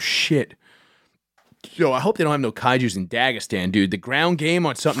 Oh, shit. Yo, I hope they don't have no kaijus in Dagestan, dude. The ground game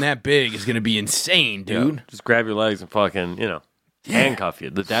on something that big is going to be insane, dude. Yeah, just grab your legs and fucking, handcuff you.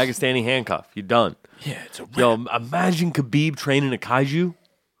 The Dagestani handcuff. You're done. Yeah, it's a wrap. Yo, imagine Khabib training a kaiju.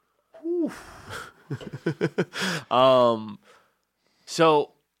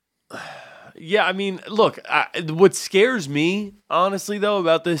 So, yeah, I mean, look, what scares me, honestly, though,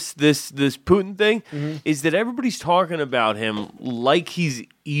 about this Putin thing is that everybody's talking about him like he's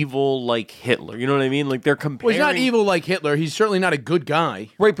evil, like Hitler. You know what I mean? Like they're comparing. Well, he's not evil like Hitler. He's certainly not a good guy.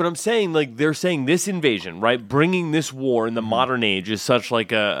 Right, but I'm saying, like, they're saying this invasion, right, bringing this war in the modern age is such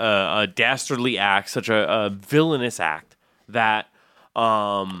like a dastardly act, such a villainous act that.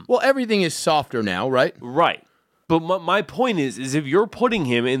 Well, everything is softer now, right? Right. But my point is if you're putting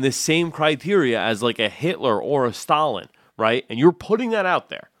him in the same criteria as like a Hitler or a Stalin, right, and you're putting that out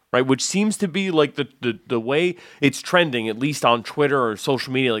there, right, which seems to be like the way it's trending, at least on Twitter or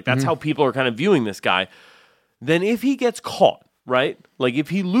social media, like that's how people are kind of viewing this guy, then if he gets caught, right, like if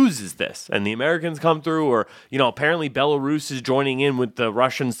he loses this and the Americans come through or, apparently Belarus is joining in with the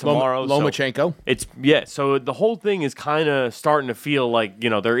Russians tomorrow. Lomachenko. So the whole thing is kind of starting to feel like,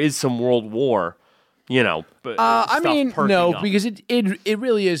 there is some world war. But I mean, no, up. because it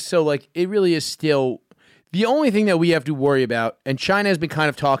really is so like it really is still the only thing that we have to worry about, and China has been kind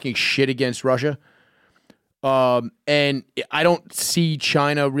of talking shit against Russia. And I don't see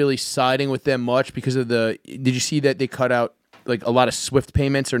China really siding with them much because of did you see that they cut out like a lot of SWIFT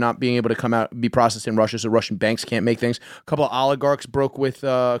payments are not being able to be processed in Russia, so Russian banks can't make things. A couple of oligarchs broke with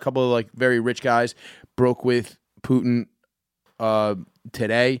a couple of like very rich guys broke with Putin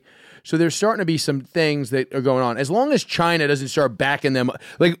today. So there's starting to be some things that are going on. As long as China doesn't start backing them,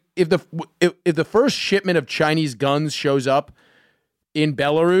 like if the first shipment of Chinese guns shows up in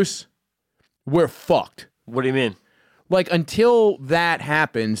Belarus, we're fucked. What do you mean? Like until that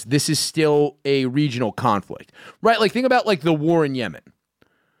happens, this is still a regional conflict, right? Like think about like the war in Yemen.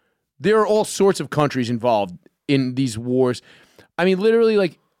 There are all sorts of countries involved in these wars. I mean, literally,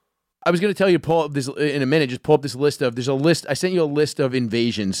 like I was going to tell you to pull up this in a minute. Just pull up this list of. There's a list. I sent you a list of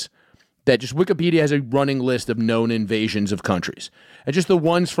invasions. That just Wikipedia has a running list of known invasions of countries. And just the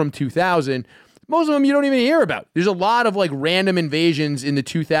ones from 2000, most of them you don't even hear about. There's a lot of like random invasions in the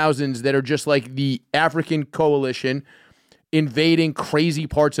 2000s that are just like the African coalition invading crazy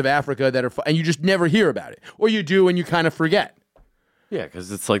parts of Africa that are, and you just never hear about it. Or you do and you kind of forget. Yeah,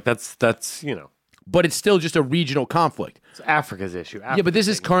 because it's like that's. but it's still just a regional conflict. It's Africa's issue. Yeah, but this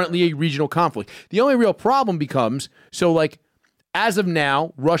is currently a regional conflict. The only real problem becomes, so like, as of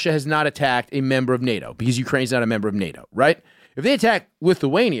now, Russia has not attacked a member of NATO because Ukraine's not a member of NATO, right? If they attack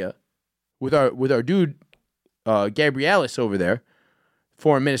Lithuania with our dude Gabrielis over there,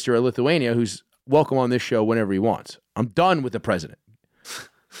 foreign minister of Lithuania, who's welcome on this show whenever he wants. I'm done with the president.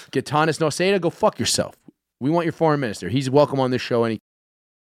 Gitanas Nausėda, go fuck yourself. We want your foreign minister. He's welcome on this show. If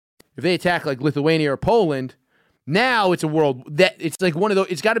they attack like Lithuania or Poland, now it's a world that it's like one of those.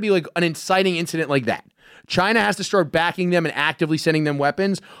 It's got to be like an inciting incident like that. China has to start backing them and actively sending them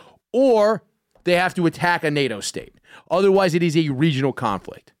weapons, or they have to attack a NATO state. Otherwise, it is a regional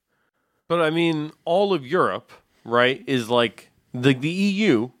conflict. But I mean, all of Europe, right, is like the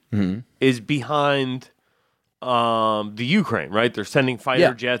EU is behind the Ukraine, right? They're sending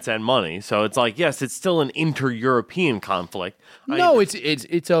fighter jets and money, so it's like, yes, it's still an inter-European conflict. No,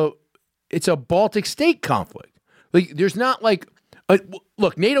 it's a Baltic state conflict. Like, there's not like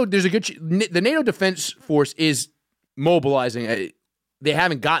look, NATO. There's a good the NATO Defense Force is mobilizing. They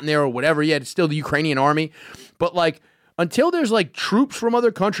haven't gotten there or whatever yet. It's still the Ukrainian army, but like until there's like troops from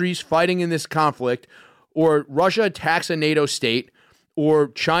other countries fighting in this conflict, or Russia attacks a NATO state, or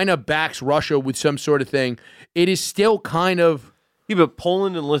China backs Russia with some sort of thing, it is still kind of... Yeah, but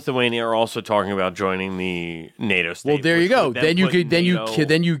Poland and Lithuania are also talking about joining the NATO state. Well, there you go. Then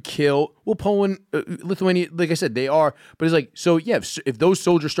you kill... Well, Poland, Lithuania, like I said, they are... But it's like, so yeah, if those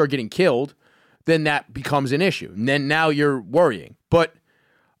soldiers start getting killed, then that becomes an issue. And then now you're worrying. But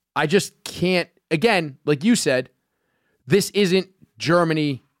I just can't... Again, like you said, this isn't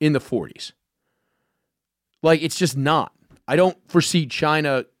Germany in the 40s. Like, it's just not. I don't foresee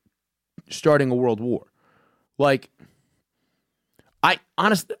China starting a world war. Like, I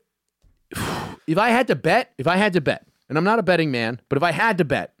honestly, if I had to bet, and I'm not a betting man, but if I had to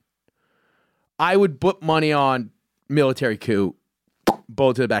bet, I would put money on military coup,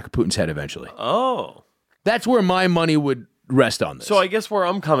 bullet to the back of Putin's head eventually. Oh. That's where my money would rest on this. So I guess where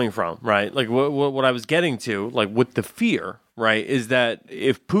I'm coming from, right, like what I was getting to, like with the fear, right, is that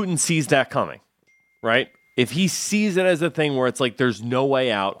if Putin sees that coming, right, if he sees it as a thing where it's like there's no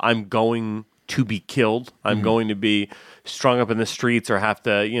way out, I'm going to be killed, I'm going to be strung up in the streets or have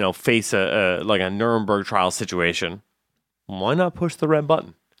to, face a Nuremberg trial situation, why not push the red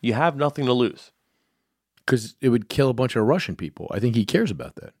button? You have nothing to lose. Because it would kill a bunch of Russian people. I think he cares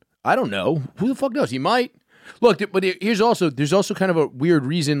about that. I don't know. Who the fuck knows? He might. Look, but there's also kind of a weird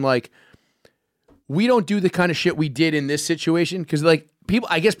reason, like, we don't do the kind of shit we did in this situation because, like,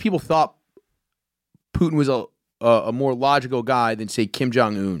 I guess people thought Putin was a more logical guy than, say, Kim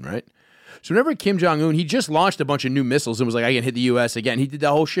Jong-un, right? So whenever Kim Jong-un, he just launched a bunch of new missiles and was like, I can hit the U.S. again. He did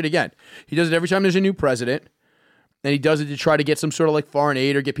that whole shit again. He does it every time there's a new president, and he does it to try to get some sort of, like, foreign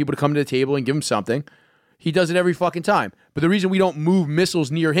aid or get people to come to the table and give him something. He does it every fucking time. But the reason we don't move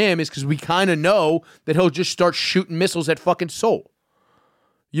missiles near him is because we kind of know that he'll just start shooting missiles at fucking Seoul.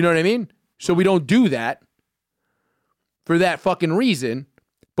 You know what I mean? So we don't do that for that fucking reason.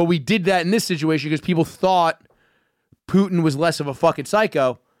 But we did that in this situation because people thought Putin was less of a fucking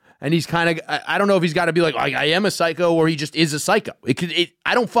psycho. And he's kind of, I don't know if he's got to be like, I am a psycho, or he just is a psycho.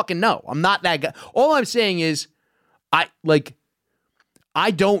 I don't fucking know. I'm not that guy. All I'm saying is,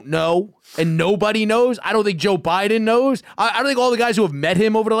 I don't know, and nobody knows. I don't think Joe Biden knows. I don't think all the guys who have met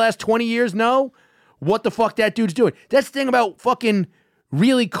him over the last 20 years know what the fuck that dude's doing. That's the thing about fucking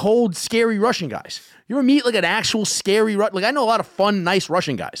really cold, scary Russian guys. You ever meet like an actual scary, like I know a lot of fun, nice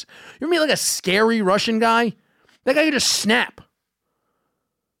Russian guys. You ever meet like a scary Russian guy? That guy could just snap.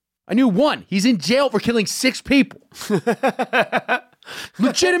 I knew one. He's in jail for killing 6 people.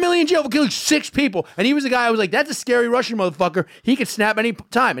 Legitimately in jail for killing 6 people. And he was the guy I was like, that's a scary Russian motherfucker. He could snap any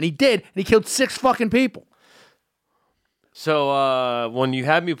time. And he did. And he killed 6 fucking people. So when you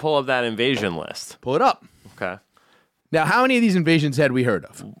had me pull up that invasion list. Pull it up. Okay. Now, how many of these invasions had we heard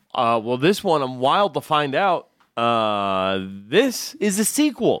of? Well, this one, I'm wild to find out. This is a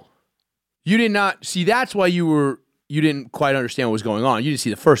sequel. You did not see. That's why you didn't quite understand what was going on. You didn't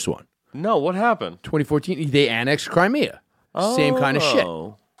see the first one. No, what happened? 2014, they annexed Crimea. Same kind of shit.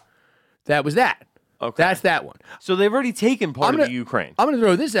 That was that. Okay. That's that one. So they've already taken part of the Ukraine. I'm going to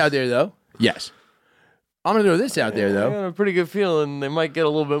throw this out there, though. Yes. I'm going to throw this out there, though. I got a pretty good feeling they might get a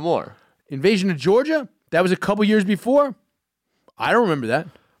little bit more. Invasion of Georgia? That was a couple years before? I don't remember that.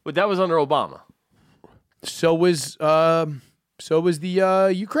 But that was under Obama. So was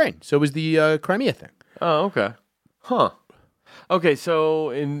the Ukraine. So was the Crimea thing. Oh, okay. Huh. Okay,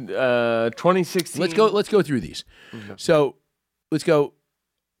 so in 2016... Let's go through these. Okay. So let's go...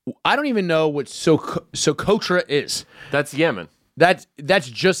 I don't even know what Socotra is. That's Yemen. That's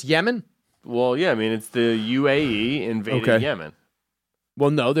just Yemen? Well, yeah, I mean, it's the UAE invaded Yemen.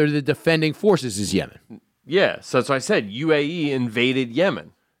 Well, no, they're the defending forces is Yemen. Yeah, so that's why I said UAE invaded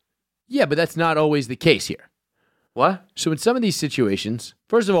Yemen. Yeah, but that's not always the case here. What? So in some of these situations,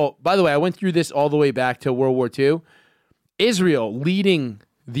 first of all, by the way, I went through this all the way back to World War II. Israel leading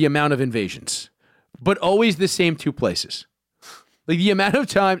the amount of invasions, but always the same two places. Like the amount of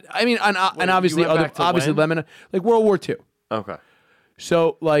time, I mean, and obviously Lebanon, like World War II. Okay.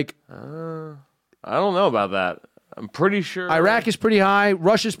 So like, I don't know about that. I'm pretty sure Iraq is pretty high.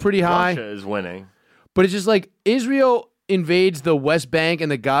 Russia's pretty high. Russia is winning. But it's just like Israel invades the West Bank and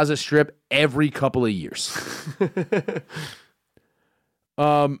the Gaza Strip every couple of years.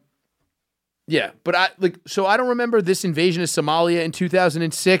 Yeah, but I don't remember this invasion of Somalia in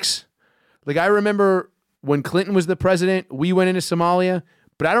 2006. Like I remember when Clinton was the president, we went into Somalia,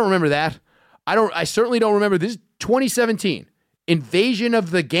 but I don't remember that. I certainly don't remember this 2017 invasion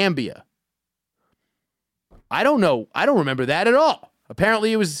of the Gambia. I don't know. I don't remember that at all.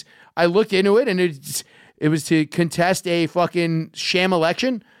 Apparently I looked into it and it was to contest a fucking sham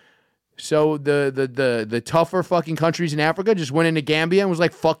election. So the tougher fucking countries in Africa just went into Gambia and was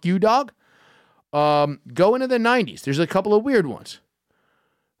like, fuck you, dog. Go into the 90s. There's a couple of weird ones.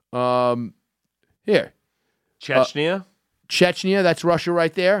 Here. Chechnya? Chechnya, that's Russia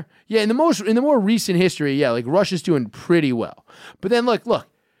right there. Yeah, in the more recent history, yeah, like Russia's doing pretty well. But then look,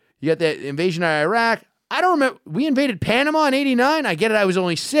 you got the invasion of Iraq. I don't remember. We invaded Panama in '89. I get it. I was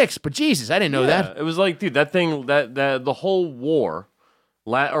only 6, but Jesus, I didn't know that. It was like, dude, that thing, that the whole war,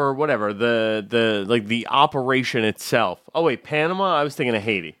 or whatever, the operation itself. Oh wait, Panama. I was thinking of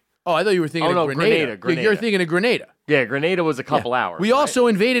Haiti. Oh, I thought you were thinking of Grenada. Grenada. You're thinking of Grenada. Yeah, Grenada was a couple hours. We also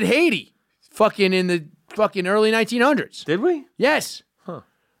invaded Haiti, fucking in the fucking early 1900s. Did we? Yes. Huh.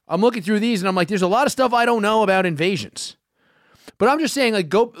 I'm looking through these and I'm like, there's a lot of stuff I don't know about invasions. But I'm just saying, like,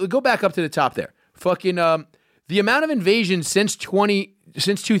 go back up to the top there. Fucking the amount of invasions since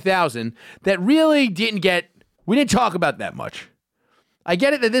 2000 that really we didn't talk about that much. I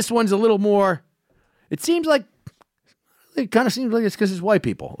get it that this one's a little more. It kind of seems like it's because it's white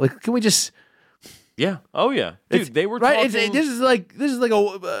people. Like, can we just? Yeah. Oh yeah, dude. They were right. talking. This is like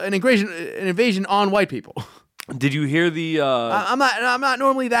an invasion on white people. Did you hear the? I'm not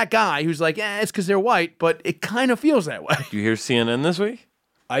normally that guy who's like, it's because they're white, but it kind of feels that way. Did you hear CNN this week?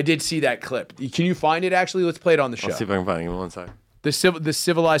 I did see that clip. Can you find it? Actually, let's play it on the show. I'll see if I can find it. Give me one second. The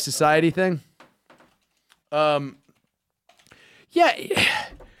civilized society thing. Yeah,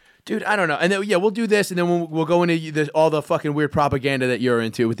 dude, I don't know. And then we'll do this, and then we'll go into all the fucking weird propaganda that you're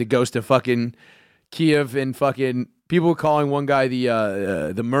into with the ghost of fucking Kiev and fucking people calling one guy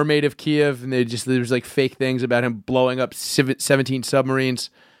the mermaid of Kiev, and there's like fake things about him blowing up 17 submarines.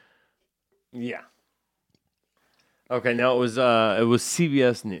 Yeah. Okay, now it was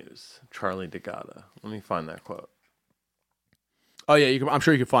CBS News, Charlie D'Agata. Let me find that quote. Oh yeah, I'm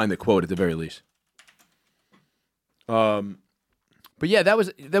sure you can find the quote at the very least. But yeah, that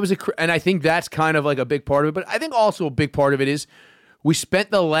was and I think that's kind of like a big part of it. But I think also a big part of it is we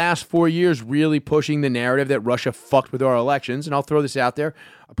spent the last 4 years really pushing the narrative that Russia fucked with our elections. And I'll throw this out there.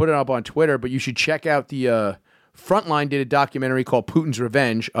 I put it up on Twitter, but you should check out the Frontline did a documentary called Putin's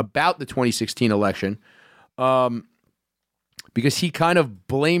Revenge about the 2016 election. Because he kind of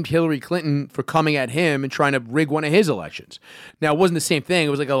blamed Hillary Clinton for coming at him and trying to rig one of his elections. Now, it wasn't the same thing. It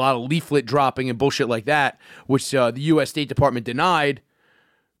was like a lot of leaflet dropping and bullshit like that, which the U.S. State Department denied.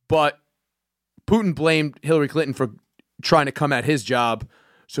 But Putin blamed Hillary Clinton for trying to come at his job,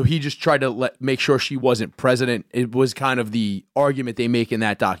 so he just tried to make sure she wasn't president. It was kind of the argument they make in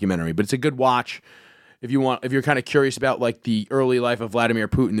that documentary. But it's a good watch. If you're kind of curious about like the early life of Vladimir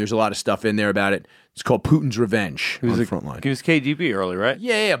Putin, there's a lot of stuff in there about it. It's called Putin's Revenge on the Frontline. He was KGB early, right?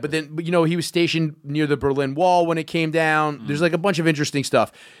 Yeah. But he was stationed near the Berlin Wall when it came down. There's like a bunch of interesting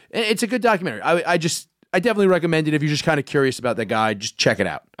stuff. And it's a good documentary. I definitely recommend it if you're just kind of curious about that guy. Just check it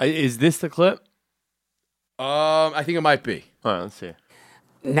out. Is this the clip? I think it might be. All right, let's see.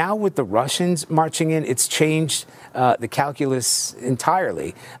 Now with the Russians marching in, it's changed the calculus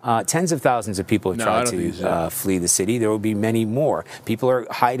entirely. Tens of thousands of people have tried to flee the city. There will be many more. People are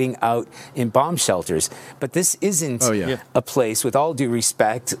hiding out in bomb shelters. But this isn't a place, with all due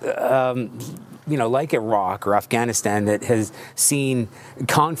respect, like Iraq or Afghanistan, that has seen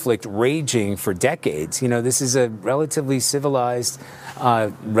conflict raging for decades. This is a relatively civilized,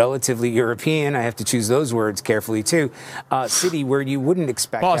 relatively European, I have to choose those words carefully too, city where you wouldn't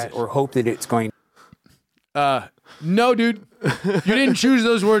expect that or hope that it's going. No, dude. You didn't choose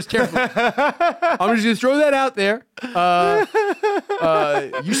those words carefully. I'm just going to throw that out there.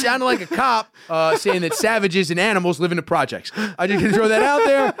 You sounded like a cop saying that savages and animals live in the projects. I just going to throw that out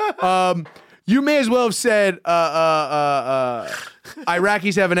there. You may as well have said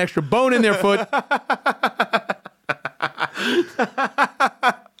Iraqis have an extra bone in their foot.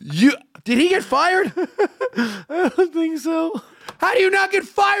 Did he get fired? I don't think so. How do you not get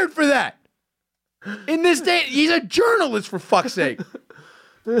fired for that? In this day, he's a journalist, for fuck's sake.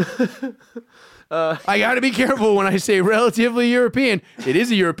 I got to be careful when I say relatively European. It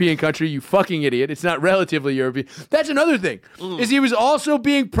is a European country, you fucking idiot. It's not relatively European. That's another thing, is he was also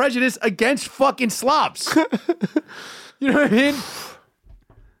being prejudiced against fucking Slavs. You know what I mean?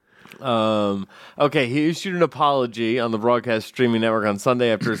 Okay, he issued an apology on the broadcast streaming network on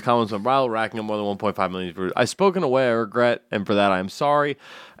Sunday after his comments went viral, racking up more than 1.5 million views. I spoke in a way I regret, and for that I am sorry.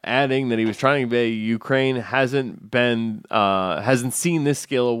 Adding that he was trying to convey Ukraine hasn't seen this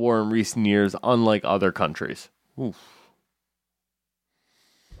scale of war in recent years, unlike other countries. Oof.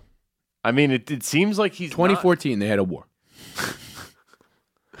 I mean, it seems like he's 2014, they had a war.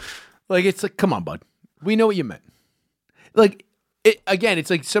 Like, it's like, come on, bud. We know what you meant. Like, it's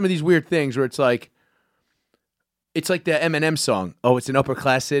like some of these weird things where it's like the Eminem song. Oh, it's an upper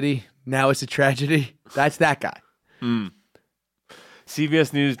class city. Now it's a tragedy. That's that guy.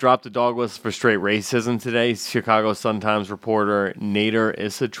 CBS News dropped a dog whistle for straight racism today. Chicago Sun-Times reporter Nader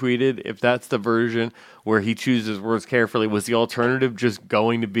Issa tweeted, if that's the version where he chooses words carefully, was the alternative just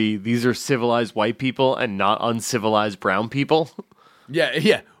going to be, these are civilized white people and not uncivilized brown people?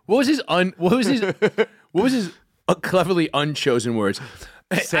 Yeah. What was his cleverly unchosen words?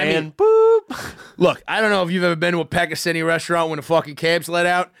 Boop. Look, I don't know if you've ever been to a Pakistani restaurant when the fucking cabs let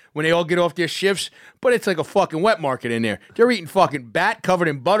out, when they all get off their shifts, but it's like a fucking wet market in there. They're eating fucking bat covered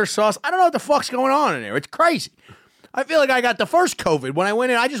in butter sauce. I don't know what the fuck's going on in there. It's crazy. I feel like I got the first COVID. When I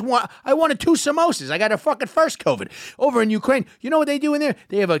went in, I wanted 2 samosas. I got a fucking first COVID. Over in Ukraine, you know what they do in there?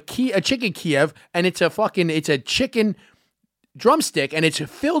 They have a chicken Kiev, and it's a chicken drumstick, and it's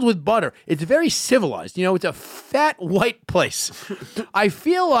filled with butter. It's very civilized. You know, it's a fat white place. I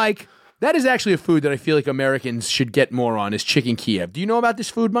feel like that is actually a food that I feel like Americans should get more on, is chicken Kiev. Do you know about this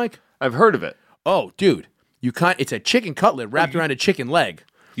food, Mike? I've heard of it. Oh, dude. It's a chicken cutlet wrapped around a chicken leg.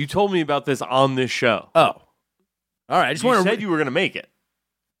 You told me about this on this show. Oh. All right. I just want to. You said you were going to make it.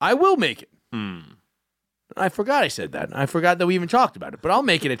 I will make it. I forgot I said that. I forgot that we even talked about it, but I'll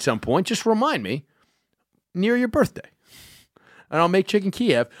make it at some point. Just remind me near your birthday. And I'll make chicken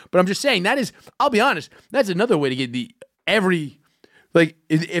Kiev. But I'm just saying, I'll be honest, that's another way to get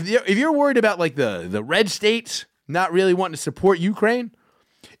if you're worried about like the red states not really wanting to support Ukraine,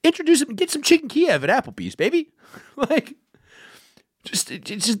 introduce them, get some chicken Kiev at Applebee's, baby. Like, it's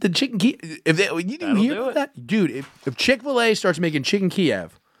just the chicken Kiev. You didn't hear about that? Dude, if Chick-fil-A starts making chicken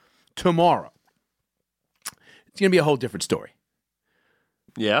Kiev tomorrow, it's going to be a whole different story.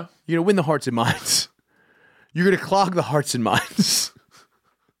 Yeah? You're going to win the hearts and minds. You're going to clog the hearts and minds.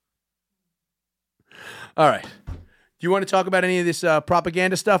 All right. Do you want to talk about any of this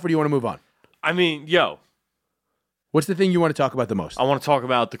propaganda stuff, or do you want to move on? I mean, what's the thing you want to talk about the most? I want to talk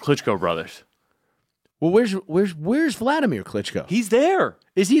about the Klitschko brothers. Well, where's Vladimir Klitschko? He's there.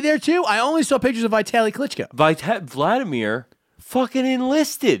 Is he there too? I only saw pictures of Vitaly Klitschko. Vladimir fucking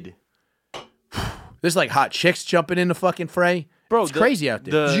enlisted. There's like hot chicks jumping in the fucking fray. Bro, it's crazy out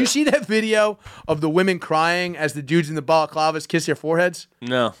there. Did you see that video of the women crying as the dudes in the balaclavas kiss their foreheads?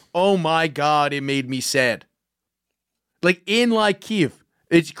 No. Oh my God, it made me sad. Like in Kiev.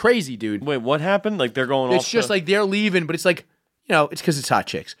 It's crazy, dude. Wait, what happened? Like they're going off? It's just like they're leaving, but it's like, it's because it's hot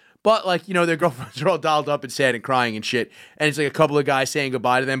chicks. But like, their girlfriends are all dolled up and sad and crying and shit. And it's like a couple of guys saying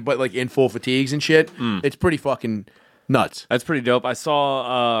goodbye to them, but like in full fatigues and shit. It's pretty fucking nuts. That's pretty dope. I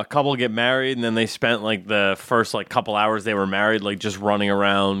saw a couple get married, and then they spent like the first like couple hours they were married, like just running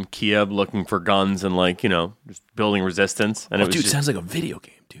around Kiev looking for guns and like just building resistance. And it sounds like a video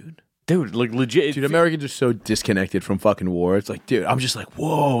game, dude. Dude, like legit. Dude, Americans are so disconnected from fucking war. It's like, dude, I'm just like,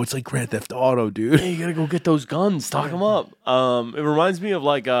 whoa, it's like Grand Theft Auto, dude. Yeah, you gotta go get those guns, stock them up. It reminds me of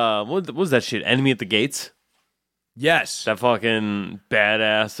like what was that shit? Enemy at the Gates. Yes. That fucking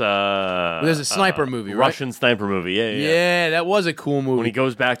badass there's a sniper movie, right? Russian sniper movie. Yeah, that was a cool movie. When he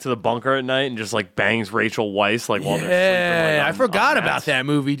goes back to the bunker at night and just like bangs Rachel Weisz while they're sleeping. Yeah, I forgot about that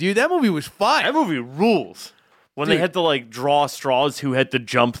movie, dude. That movie was fire. That movie rules. When they had to like draw straws who had to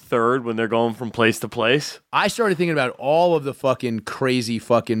jump third when they're going from place to place. I started thinking about all of the fucking crazy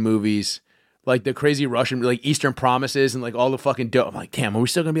fucking movies, like the crazy Russian, like Eastern Promises and like all the fucking dope. I'm like, damn, are we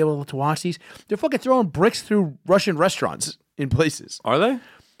still going to be able to watch these? They're fucking throwing bricks through Russian restaurants in places. Are they?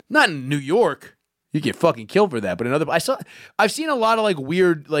 Not in New York. You get fucking killed for that. But I've seen a lot of like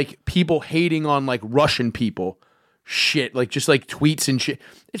weird like people hating on like Russian people shit, like just like tweets and shit.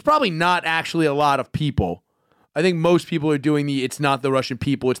 It's probably not actually a lot of people. I think most people are doing it's not the Russian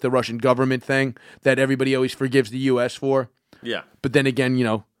people, it's the Russian government thing that everybody always forgives the U.S. for. Yeah. But then again, you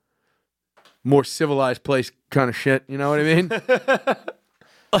know, more civilized place kind of shit. You know what I mean?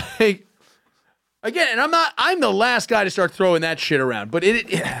 Like, again, and I'm the last guy to start throwing that shit around. But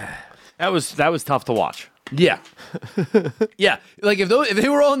that was tough to watch. Yeah. Yeah. Like if they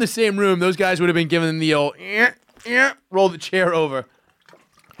were all in the same room, those guys would have been giving them the old roll the chair over.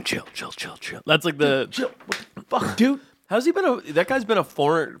 Chill. That's like the chill. What the fuck, dude? How's he been? That guy's been a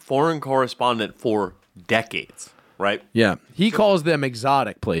foreign correspondent for decades, right? Yeah, he calls them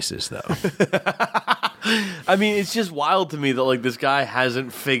exotic places, though. I mean, it's just wild to me that like this guy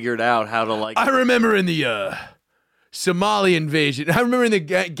hasn't figured out how to like. I remember in the Somali invasion. I remember in the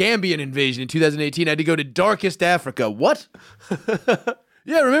Gambian invasion in 2018. I had to go to darkest Africa. What?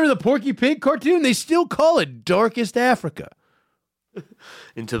 Yeah, remember the Porky Pig cartoon? They still call it darkest Africa.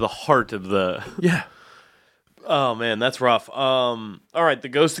 Into the heart of the yeah. Oh man, that's rough. All right, the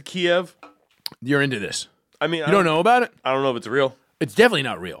Ghost of Kiev. You're into this. I mean, you don't know about it? I don't know if it's real. It's definitely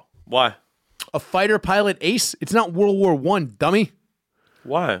not real. Why? A fighter pilot ace? It's not World War I, dummy.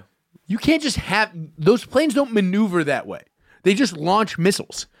 Why? You can't just have those planes don't maneuver that way. They just launch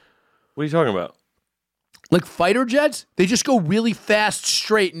missiles. What are you talking about? Like fighter jets, they just go really fast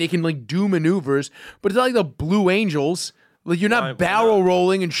straight and they can like do maneuvers, but it's not like the Blue Angels. Like you're not barrel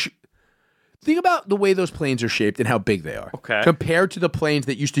rolling and think about the way those planes are shaped and how big they are. Okay. Compared to the planes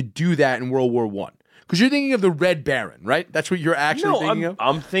that used to do that in World War I. Because you're thinking of the Red Baron, right? That's what you're actually thinking of?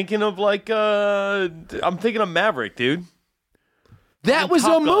 I'm thinking of like I'm thinking of Maverick, dude. That was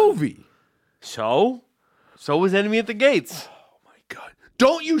a movie. So was Enemy at the Gates. Oh my God.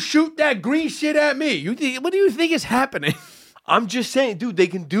 Don't you shoot that green shit at me. What do you think is happening? I'm just saying, dude, they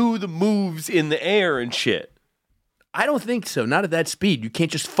can do the moves in the air and shit. I don't think so. Not at that speed. You can't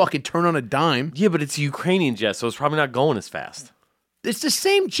just fucking turn on a dime. Yeah, but it's a Ukrainian jet, so it's probably not going as fast. It's the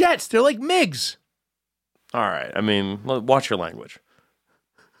same jets. They're like MiGs. All right. I mean, watch your language.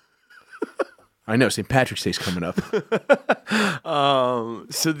 I know. St. Patrick's Day's coming up.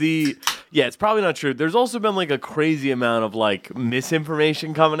 It's probably not true. There's also been like a crazy amount of like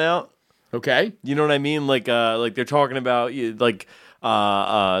misinformation coming out. Okay. You know what I mean? Like they're talking about like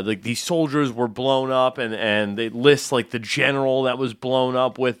these soldiers were blown up and they list like the general that was blown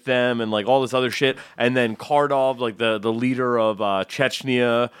up with them and like all this other shit. And then Kardov, like the leader of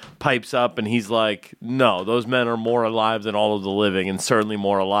Chechnya, pipes up and he's like, no, those men are more alive than all of the living and certainly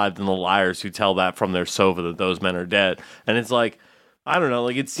more alive than the liars who tell that from their sofa that those men are dead. And it's like, I don't know,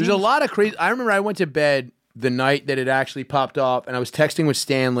 like there's a lot of crazy. I remember I went to bed the night that it actually popped off and I was texting with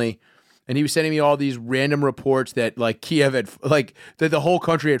Stanley. And he was sending me all these random reports that like Kiev had, like that the whole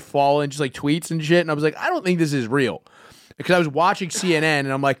country had fallen, just like tweets and shit. And I was like, I don't think this is real. Because I was watching CNN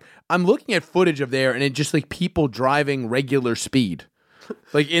and I'm like, I'm looking at footage of there and it's just like people driving regular speed.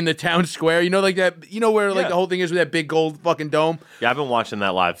 Like in the town square, you know, like that, you know, where like the whole thing is with that big gold fucking dome. Yeah, I've been watching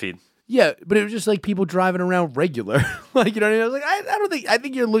that live feed. Yeah, but it was just like people driving around regular. Like, you know what I mean? I was like, I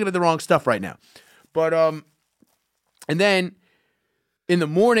think you're looking at the wrong stuff right now. But, and then in the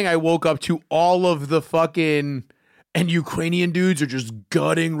morning, I woke up to all of the fucking and Ukrainian dudes are just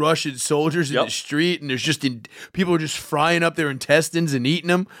gutting Russian soldiers in the street, and there's just people are just frying up their intestines and eating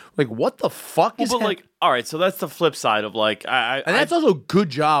them. Like, what the fuck is? But like, all right, so that's the flip side of like, and that's also a good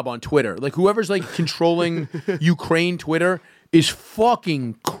job on Twitter. Like, whoever's like controlling Ukraine Twitter is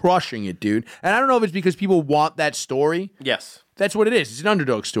fucking crushing it, dude. And I don't know if it's because people want that story. Yes. That's what it is. It's an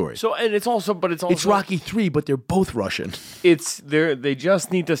underdog story. So, and it's also it's Rocky 3, but they're both Russian. They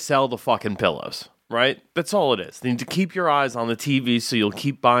just need to sell the fucking pillows, right? That's all it is. They need to keep your eyes on the TV so you'll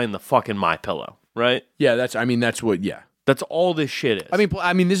keep buying the fucking MyPillow, right? Yeah, that's what. Yeah, that's all this shit is.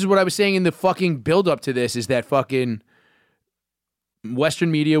 I mean, this is what I was saying in the fucking build up to this. Is that fucking Western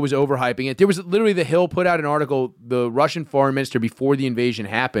media was overhyping it. There was literally The Hill put out an article. The Russian foreign minister before the invasion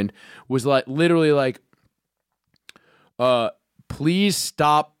happened was like literally like, please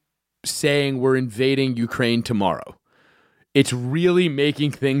stop saying we're invading Ukraine tomorrow. It's really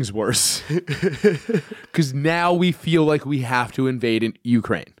making things worse. Because now we feel like we have to invade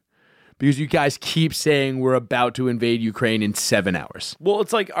Ukraine. Because you guys keep saying we're about to invade Ukraine in 7 hours. Well,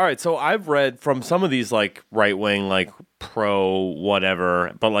 it's like, all right, so I've read from some of these like right-wing, like pro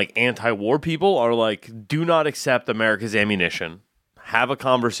whatever, but like anti-war people are like, do not accept America's ammunition. Have a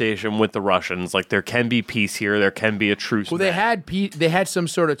conversation with the Russians. Like, there can be peace here. There can be a truce. Well, they had some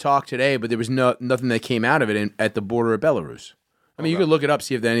sort of talk today, but there was nothing that came out of it at the border of Belarus. I mean, you could look it up,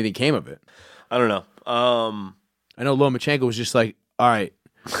 see if anything came of it. I don't know. I know Lomachenko was just like, all right,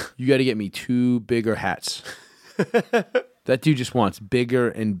 you got to get me 2 bigger hats. That dude just wants bigger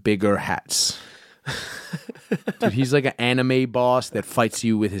and bigger hats. Dude, he's like an anime boss that fights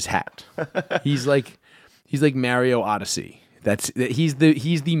you with his hat. He's like Mario Odyssey. He's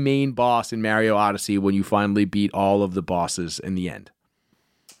the main boss in Mario Odyssey when you finally beat all of the bosses in the end.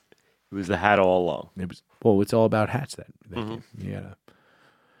 It was the hat all along. It's all about hats. That you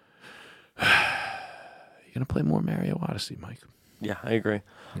gotta play more Mario Odyssey, Mike. Yeah, I agree.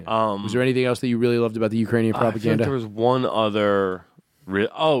 Yeah. Was there anything else that you really loved about the Ukrainian propaganda? I feel like there was one other.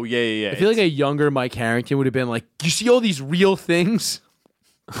 Yeah. I feel like a younger Mike Harrington would have been like, "You see all these real things."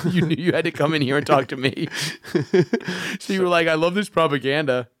 You knew you had to come in here and talk to me. So you were like, "I love this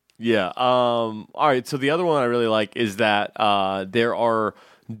propaganda." Yeah. All right. So the other one I really like is that there are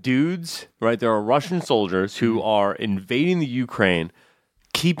dudes, right? There are Russian soldiers who are invading the Ukraine,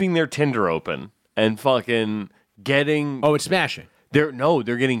 keeping their Tinder open, and fucking getting. Oh, it's smashing. They're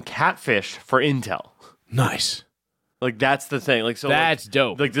getting catfished for intel. Nice. Like that's the thing. Like so, that's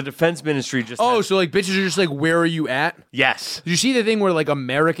dope. Like the defense ministry just. So like bitches are just like, where are you at? Yes. Did you see the thing where like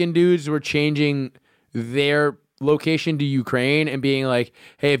American dudes were changing their location to Ukraine and being like,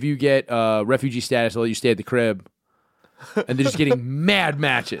 hey, if you get refugee status, I'll let you stay at the crib. And they're just getting mad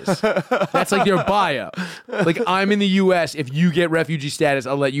matches. That's like their bio. Like, I'm in the U.S. If you get refugee status,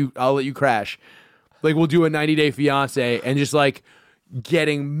 I'll let you crash. Like, we'll do a 90-day fiance and just like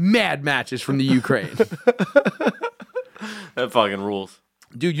getting mad matches from the Ukraine. That fucking rules.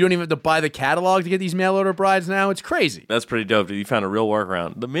 Dude, you don't even have to buy the catalog to get these mail order brides now. It's crazy. That's pretty dope, dude. You found a real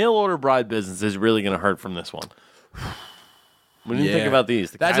workaround. The mail order bride business is really going to hurt from this one. When you think about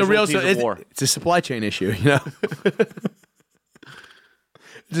these, that's a real. It's a supply chain issue, you know.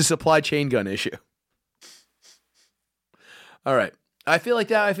 It's a supply chain gun issue. All right, I feel like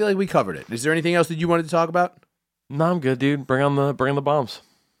we covered it. Is there anything else that you wanted to talk about? No, I'm good, dude. Bring on the bombs.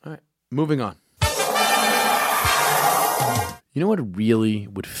 All right, moving on. You know what really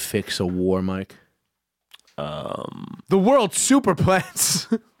would fix a war, Mike? The world's super plants.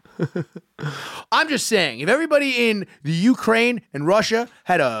 I'm just saying, if everybody in the Ukraine and Russia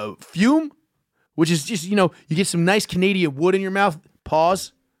had a fume, which is just, you get some nice Canadian wood in your mouth,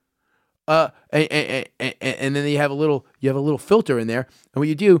 pause, and then you have a little filter in there, and what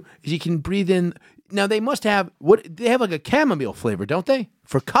you do is you can breathe in. Now they must have they have like a chamomile flavor, don't they,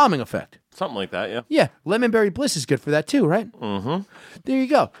 for calming effect? Something like that, yeah. Yeah, lemon berry bliss is good for that too, right? Mm-hmm. There you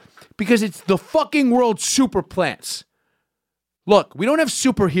go, because it's the fucking world's super plants. Look, we don't have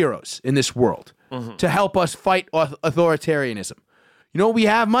superheroes in this world to help us fight authoritarianism. You know what we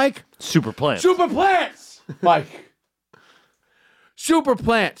have, Mike? Super plants. Super plants, Mike. Super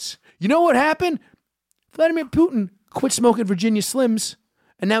plants. You know what happened? Vladimir Putin quit smoking Virginia Slims,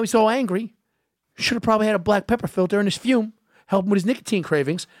 and now he's all angry. Should have probably had a black pepper filter in his fume, help him with his nicotine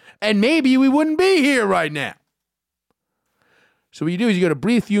cravings, and maybe we wouldn't be here right now. So what you do is you go to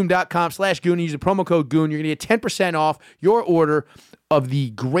breathefume.com/goon and use the promo code GOON. You're going to get 10% off your order of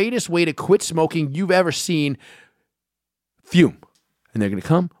the greatest way to quit smoking you've ever seen, Fume. And they're going to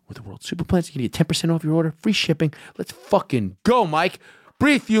come with the world's super plants. You're going to get 10% off your order, free shipping. Let's fucking go, Mike.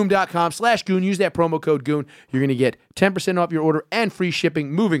 Breathefume.com/goon. Use that promo code GOON. You're going to get 10% off your order and free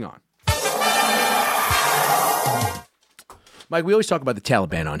shipping. Moving on. Mike, we always talk about the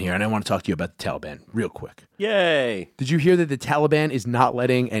Taliban on here, and I want to talk to you about the Taliban real quick. Yay. Did you hear that the Taliban is not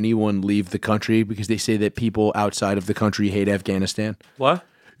letting anyone leave the country because they say that people outside of the country hate Afghanistan? What?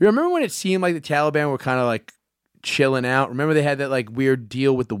 You remember when it seemed like the Taliban were kind of like chilling out? Remember they had that like weird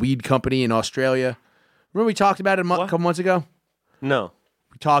deal with the weed company in Australia? Remember we talked about it a couple months ago? No.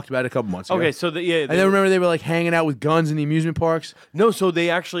 We talked about it a couple months ago. Okay, so and then remember they were like hanging out with guns in the amusement parks? No, so they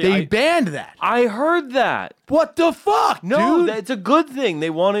actually... banned that. I heard that. What the fuck, No, dude? it's a good thing. They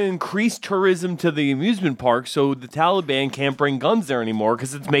want to increase tourism to the amusement park so the Taliban can't bring guns there anymore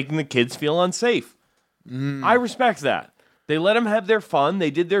because it's making the kids feel unsafe. I respect that. They let them have their fun.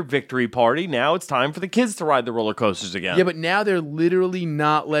 They did their victory party. Now it's time for the kids to ride the roller coasters again. Yeah, but now they're literally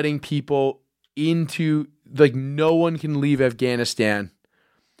not letting people into... Like, no one can leave Afghanistan.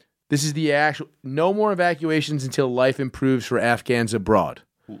 This is the actual... No more evacuations until life improves for Afghans abroad.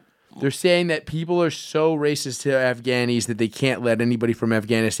 They're saying that people are so racist to Afghanis that they can't let anybody from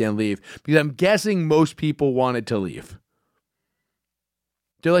Afghanistan leave. Because I'm guessing most people wanted to leave.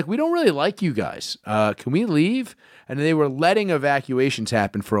 They're like, we don't really like you guys. Can we leave? And they were letting evacuations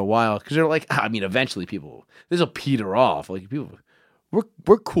happen for a while. Because they're like, eventually people... This will peter off. Like, people...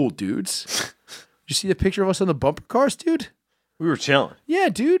 We're cool dudes. You see the picture of us on the bumper cars, dude? We were chilling. Yeah,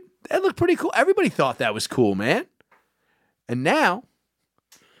 dude. That looked pretty cool. Everybody thought that was cool, man. And now,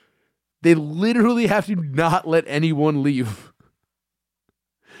 They literally have to not let anyone leave.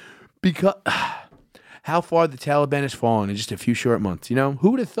 Because how far the Taliban has fallen in just a few short months. You know,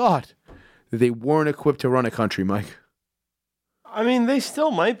 who would have thought that they weren't equipped to run a country, Mike? I mean, they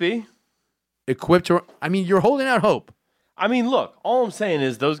still might be. Equipped to, I mean, you're holding out hope. I mean, look, all I'm saying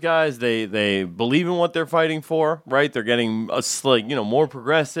is those guys, they believe in what they're fighting for, right? They're getting more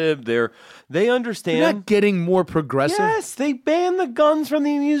progressive. They understand. You're not getting more progressive. Yes, they banned the guns from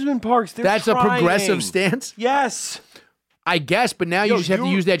the amusement parks. That's a progressive stance? Yes. I guess, but now you just have to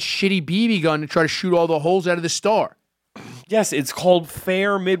use that shitty BB gun to try to shoot all the holes out of the star. Yes, it's called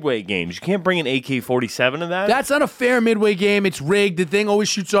fair midway games. You can't bring an AK-47 to that. That's not a fair midway game. It's rigged. The thing always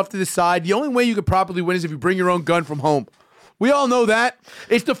shoots off to the side. The only way you could properly win is if you bring your own gun from home. We all know that.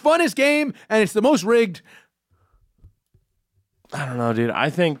 It's the funnest game, and it's the most rigged. I don't know, dude. I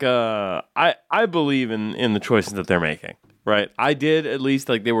think I believe in the choices that they're making. Right, I did at least.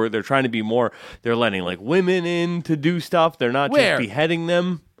 Like they're trying to be more. They're letting like women in to do stuff. They're not just beheading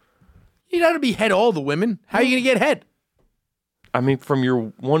them. You got to behead all the women. How are you gonna get head? I mean, from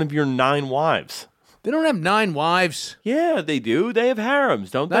one of your 9 wives. They don't have 9 wives. Yeah, they do. They have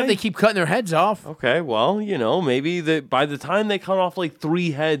harems, don't they? Not if they keep cutting their heads off. Okay, well, maybe by the time they cut off like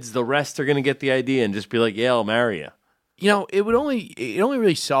 3 heads, the rest are gonna get the idea and just be like, "Yeah, I'll marry you." You know, it only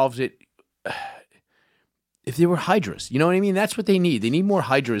really solves it if there were hydras. You know what I mean? That's what they need. They need more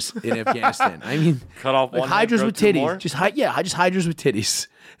hydras in Afghanistan. I mean, cut off one hydras head, with grow 2 titties. more? Just hydras with titties.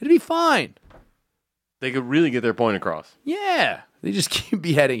 It'd be fine. They could really get their point across. Yeah. They just keep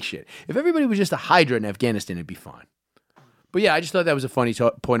beheading shit. If everybody was just a hydra in Afghanistan, it'd be fine. But yeah, I just thought that was a funny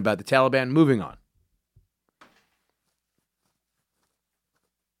point about the Taliban. Moving on.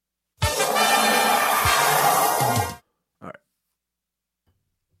 All right.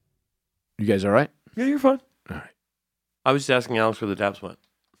 You guys all right? Yeah, you're fine. All right. I was just asking Alex where the dabs went.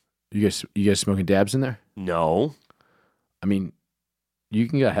 You guys smoking dabs in there? No. I mean, you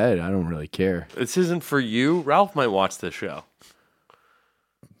can go ahead. I don't really care. This isn't for you. Ralph might watch this show.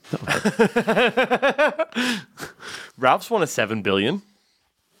 Ralph's won a $7 billion.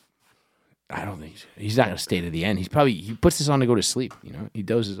 I don't think he's not going to stay to the end. He puts this on to go to sleep. You know, he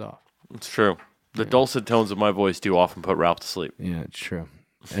dozes off. It's true. The dulcet tones of my voice do often put Ralph to sleep. Yeah, it's true.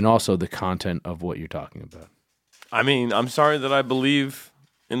 And also the content of what you're talking about. I mean, I'm sorry that I believe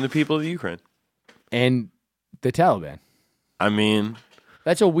in the people of the Ukraine and the Taliban. I mean,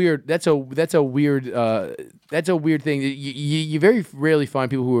 that's a weird thing. You very rarely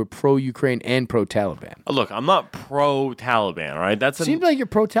find people who are pro-Ukraine and pro-Taliban. Look, I'm not pro-Taliban, all right? Seems like you're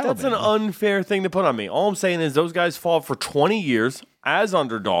pro-Taliban. That's an unfair thing to put on me. All I'm saying is those guys fought for 20 years as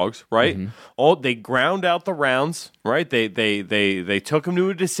underdogs, right? Mm-hmm. They ground out the rounds, right? They took them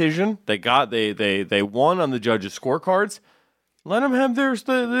to a decision. They won on the judges' scorecards. Let them have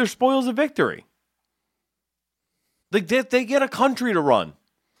their spoils of victory. Like they get a country to run.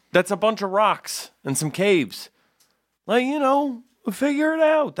 That's a bunch of rocks and some caves. Like, figure it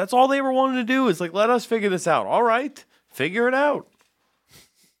out. That's all they ever wanted to do is like, let us figure this out. All right, figure it out.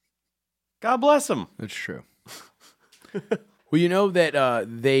 God bless them. That's true. Well, you know that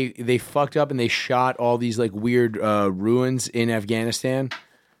they fucked up and they shot all these like weird ruins in Afghanistan.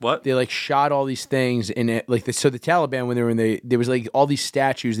 What? They like shot all these things in it, so the Taliban, when they were there was like all these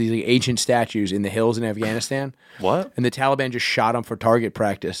statues, these like ancient statues in the hills in Afghanistan. What? And the Taliban just shot them for target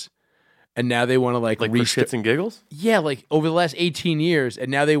practice, and now they want to like for shits and giggles. Yeah, like over the last 18 years,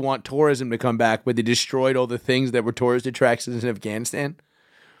 and now they want tourism to come back, but they destroyed all the things that were tourist attractions in Afghanistan.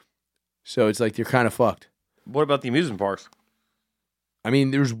 So it's like they're kind of fucked. What about the amusement parks? I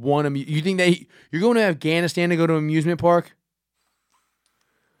mean, there's one. You think you're going to Afghanistan to go to an amusement park?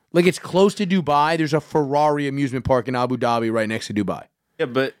 Like, it's close to Dubai. There's a Ferrari amusement park in Abu Dhabi right next to Dubai. Yeah,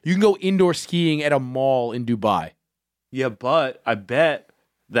 but you can go indoor skiing at a mall in Dubai. Yeah, but I bet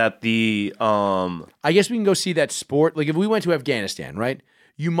that the I guess we can go see that sport. Like, if we went to Afghanistan, right?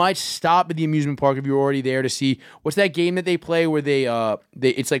 You might stop at the amusement park if you're already there to see what's that game that they play where they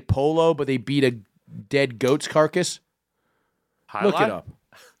it's like polo, but they beat a dead goat's carcass. Highlight? Look it up.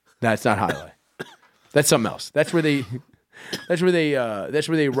 That's not highlight. That's something else. That's where they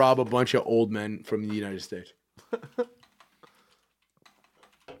rob a bunch of old men from the United States.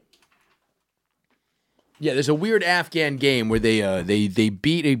 Yeah, there's a weird Afghan game where they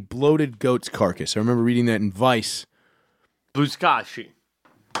beat a bloated goat's carcass. I remember reading that in Vice. Buzkashi.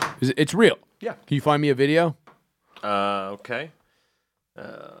 It's real. Yeah. Can you find me a video? Okay.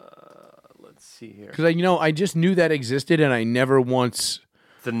 Let's see here. Because I just knew that existed, and I never once.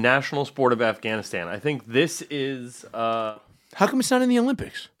 The national sport of Afghanistan. I think this is. How come it's not in the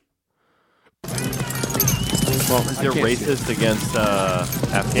Olympics? Well, They're racist against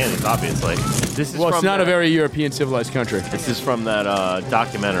Afghanis, obviously. This is it's not a very European civilized country. This is from that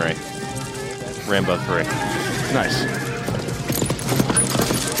documentary, Rambo 3. Nice.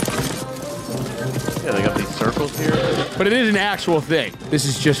 Yeah, they got these circles here. But it is an actual thing. This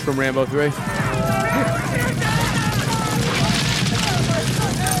is just from Rambo 3.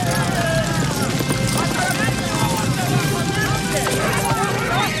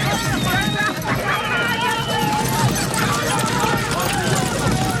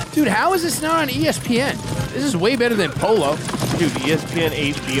 Dude, how is this not on ESPN? This is way better than Polo. Dude, ESPN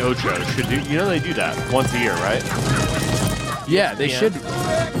 8 The Ocho should do. You know they do that once a year, right? Yeah, they should.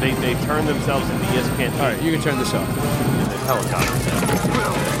 They turn themselves into ESPN 8. All right, you can turn this off.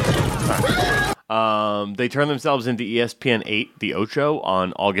 They turn themselves into ESPN 8 The Ocho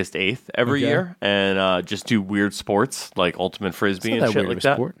on August 8th every year, and just do weird sports like Ultimate Frisbee and shit like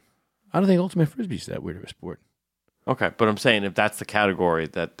that. Sport. I don't think Ultimate Frisbee is that weird of a sport. Okay, but I'm saying if that's the category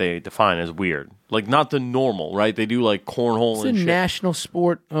that they define as weird, like not the normal, right? They do like cornhole it's and shit. It's a national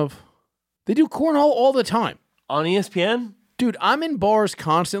sport of. They do cornhole all the time on ESPN. Dude, I'm in bars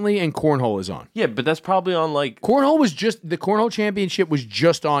constantly, and cornhole is on. Yeah, but that's probably on like cornhole was just the cornhole championship was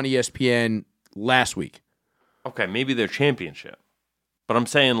just on ESPN last week. Okay, maybe their championship, but I'm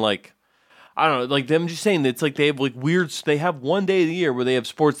saying like. I don't know, like them just saying that it's like they have like weird, they have one day of the year where they have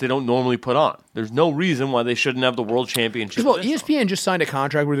sports they don't normally put on. There's no reason why they shouldn't have the World Championship. Well, ESPN just signed a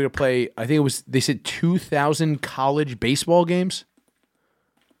contract where they're going to play, I think it was, they said 2,000 college baseball games.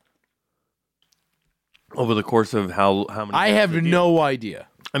 Over the course of how many? I have no idea.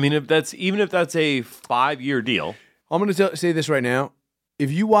 I mean, even if that's a 5-year deal. I'm going to say this right now.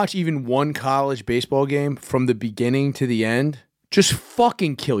 If you watch even one college baseball game from the beginning to the end, just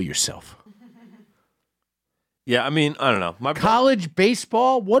fucking kill yourself. Yeah, I mean, I don't know. College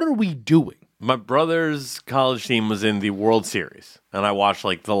baseball? What are we doing? My brother's college team was in the World Series, and I watched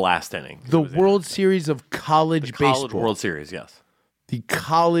like the last inning. The World Series of college baseball. College World Series, yes. The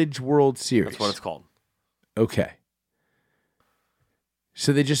College World Series. That's what it's called. Okay.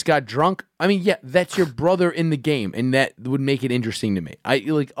 So they just got drunk? I mean, yeah, that's your brother in the game, and that would make it interesting to me.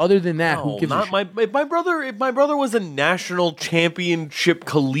 Other than that, who gives a shit? If my brother was a national championship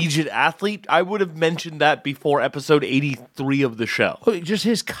collegiate athlete, I would have mentioned that before episode 83 of the show. Just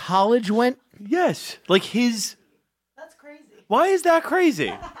his college went? Yes. Like his. That's crazy. Why is that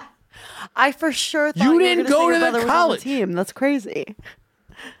crazy? I for sure thought you didn't go to the college team. That's crazy.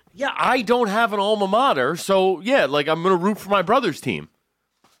 Yeah, I don't have an alma mater, so yeah, like I'm gonna root for my brother's team.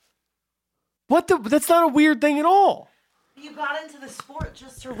 That's not a weird thing at all. You got into the sport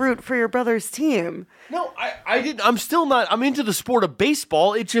just to root for your brother's team. No, I didn't. I'm still not. I'm into the sport of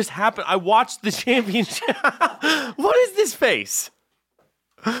baseball. It just happened. I watched the championship. What is this face?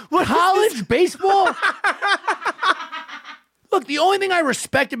 What college baseball? Look, the only thing I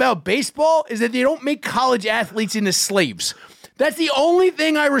respect about baseball is that they don't make college athletes into slaves. That's the only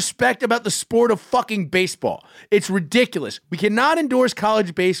thing I respect about the sport of fucking baseball. It's ridiculous. We cannot endorse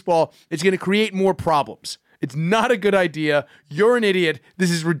college baseball. It's going to create more problems. It's not a good idea. You're an idiot. This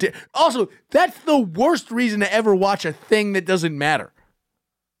is ridiculous. Also, that's the worst reason to ever watch a thing that doesn't matter.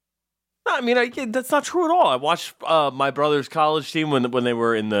 No, I mean, that's not true at all. I watched my brother's college team when they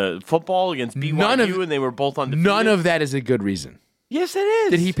were in the football against BYU, and they were both undefeated. None of that is a good reason. Yes, it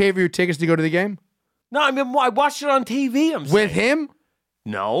is. Did he pay for your tickets to go to the game? No, I mean, I watched it on TV. With him?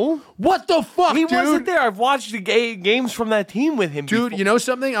 No. What the fuck, He dude? wasn't there. I've watched the games from that team with him. Dude, before. you know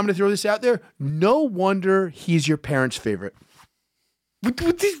something? I'm going to throw this out there. No wonder he's your parents' favorite. What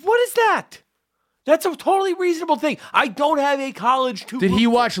is that? That's a totally reasonable thing. I don't have a college to. Did he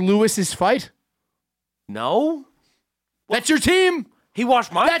watch Lewis's fight? No. That's your team. He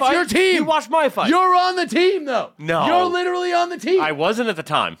watched my fight. That's your team. He watched my fight. You're on the team, though. No. You're literally on the team. I wasn't at the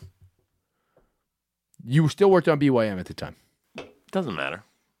time. You still worked on BYM at the time. Doesn't matter.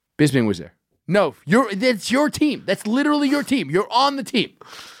 Bisping was there. No, that's your team. That's literally your team. You're on the team.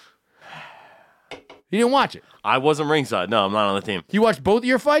 You didn't watch it. I wasn't ringside. No, I'm not on the team. You watched both of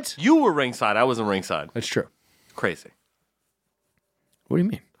your fights? You were ringside. I wasn't ringside. That's true. Crazy. What do you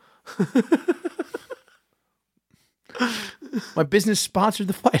mean? My business sponsored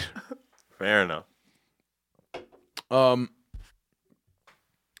the fight. Fair enough.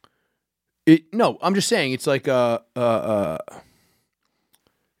 No, I'm just saying it's like you're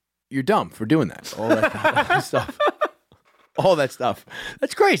dumb for doing that. All that stuff. All that stuff.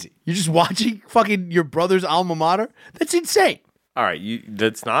 That's crazy. You're just watching fucking your brother's alma mater? That's insane. All right,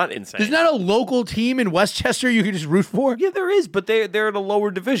 that's not insane. There's not a local team in Westchester you can just root for? Yeah, there is, but they're in a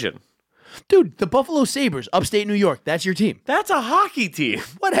lower division. Dude, the Buffalo Sabres, upstate New York, that's your team. That's a hockey team.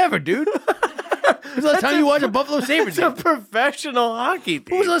 Whatever, dude. the last time you watched a Buffalo Sabres game? It's a professional hockey team.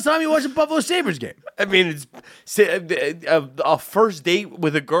 When was the last time you watched a Buffalo Sabres game? I mean, it's a first date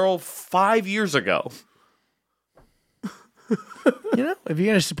with a girl 5 years ago. You know, if you're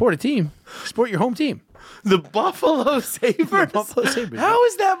going to support a team, support your home team. The Buffalo Sabres? Buffalo Sabres. How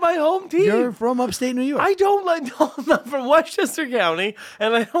is that my home team? You're from upstate New York. I don't like, no, I'm not from Westchester County,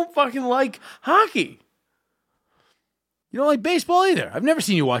 and I don't fucking like hockey. You don't like baseball either. I've never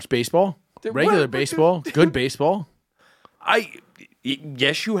seen you watch baseball. Regular baseball. Good baseball.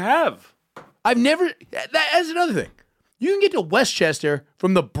 Yes, you have. I've never, that's another thing. You can get to Westchester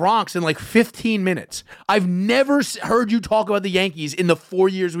from the Bronx in like 15 minutes. I've never heard you talk about the Yankees in the 4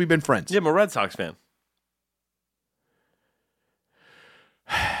 years we've been friends. Yeah, I'm a Red Sox fan.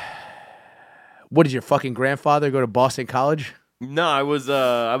 What, did your fucking grandfather go to Boston College? No, I was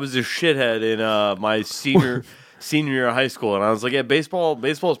a shithead in my senior year of high school, and I was like, yeah, baseball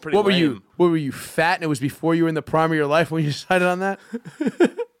is pretty. What lame. were you fat and it was before you were in the prime of your life when you decided on that?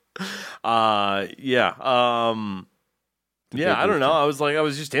 Yeah. Yeah, I don't know. I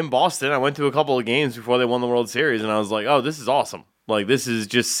was just in Boston. I went to a couple of games before they won the World Series, and I was like, oh, this is awesome. Like, this is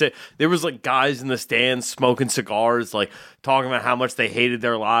just sick. There was like guys in the stands smoking cigars, like talking about how much they hated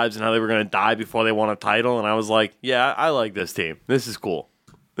their lives and how they were going to die before they won a title. And I was like, yeah, I like this team. This is cool.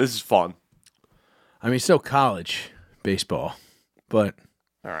 This is fun. I mean, so college baseball, but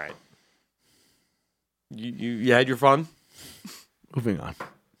all right. You had your fun? Moving on.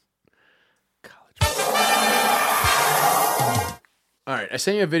 All right, I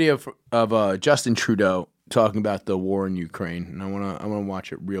sent you a video of Justin Trudeau talking about the war in Ukraine, and I want to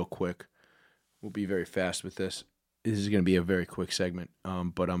watch it real quick. We'll be very fast with this. This is going to be a very quick segment,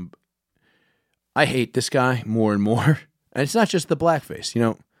 but I hate this guy more and more, and it's not just the blackface. You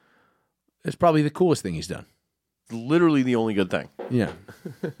know, it's probably the coolest thing he's done. Literally the only good thing. Yeah.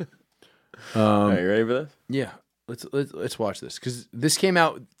 Are you ready for this? Yeah. Let's watch this because this came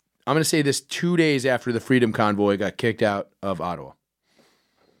out. I'm going to say this 2 days after the Freedom Convoy got kicked out of Ottawa.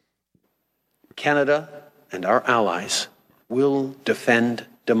 Canada and our allies will defend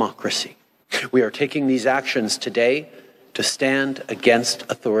democracy. We are taking these actions today to stand against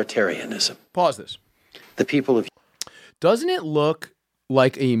authoritarianism. Pause this. The people of... Doesn't it look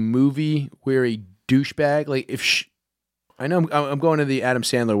like a movie where a douchebag, like if... I know I'm going to the Adam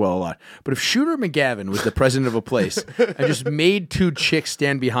Sandler well a lot, but if Shooter McGavin was the president of a place and just made two chicks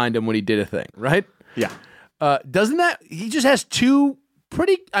stand behind him when he did a thing, right? Yeah. Doesn't that... He just has two...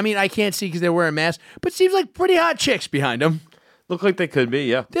 pretty, I mean, I can't see because they're wearing masks, but it seems like pretty hot chicks behind them. Look like they could be,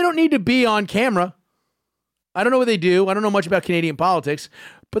 yeah. They don't need to be on camera. I don't know what they do. I don't know much about Canadian politics,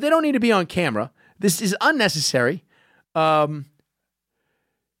 but they don't need to be on camera. This is unnecessary. Blue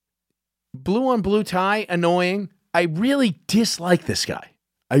on blue tie, annoying. I really dislike this guy.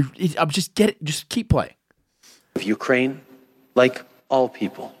 I'm just keep playing. Ukraine, like all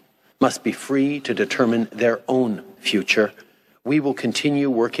people, must be free to determine their own future. We will continue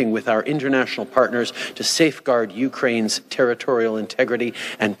working with our international partners to safeguard Ukraine's territorial integrity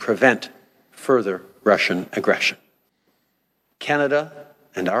and prevent further Russian aggression. Canada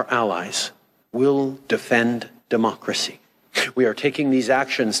and our allies will defend democracy. We are taking these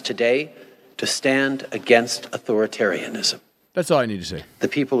actions today to stand against authoritarianism. That's all I need to say. The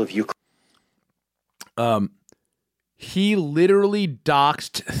people of Ukraine. He literally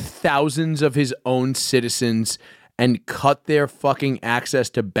doxed thousands of his own citizens and cut their fucking access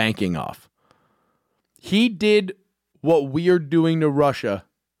to banking off. He did what we are doing to Russia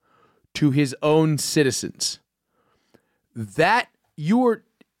to his own citizens. That you're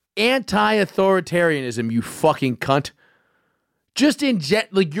anti-authoritarianism, you fucking cunt. Just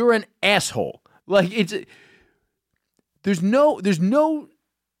like you're an asshole. Like there's no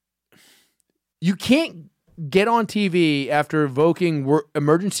you can't get on TV after evoking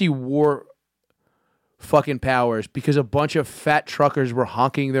emergency war fucking powers because a bunch of fat truckers were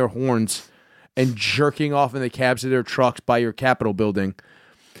honking their horns and jerking off in the cabs of their trucks by your Capitol building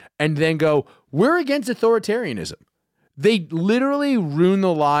and then go, we're against authoritarianism. They literally ruined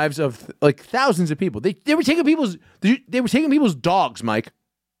the lives of like thousands of people. They were taking people's dogs, Mike.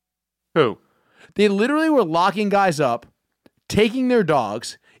 Who? They literally were locking guys up, taking their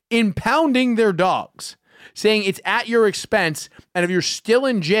dogs, impounding their dogs, saying it's at your expense, and if you're still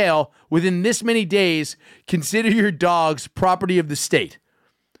in jail within this many days, consider your dogs property of the state.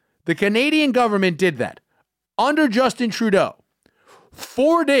 The Canadian government did that under Justin Trudeau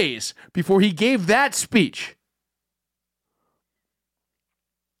 4 days before he gave that speech.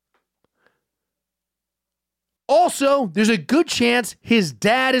 Also, there's a good chance his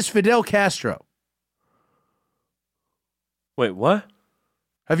dad is Fidel Castro. Wait, what?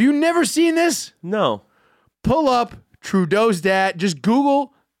 Have you never seen this? No. Pull up Trudeau's dad. Just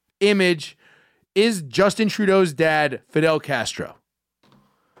Google image. Is Justin Trudeau's dad Fidel Castro?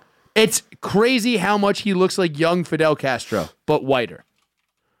 It's crazy how much he looks like young Fidel Castro, but whiter.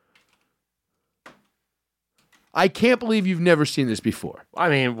 I can't believe you've never seen this before. I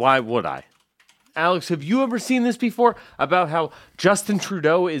mean, why would I? Alex, have you ever seen this before about how Justin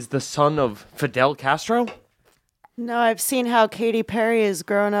Trudeau is the son of Fidel Castro? No, I've seen how Katy Perry has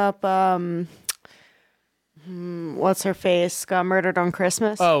grown up. What's her face? Got murdered on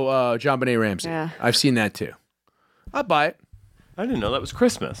Christmas. Oh, John Benet Ramsey. Yeah. I've seen that too. I'll buy it. I didn't know that was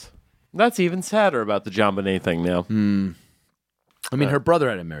Christmas. That's even sadder about the John Bonet thing now. I mean, her brother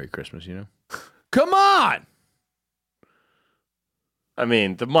had a Merry Christmas, you know? Come on! I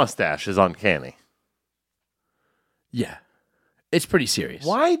mean, the mustache is uncanny. Yeah. It's pretty serious.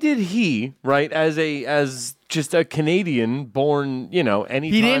 Why did he, right, as just a Canadian born, any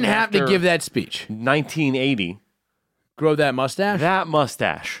He didn't have after to give that speech. 1980. Grow that mustache? That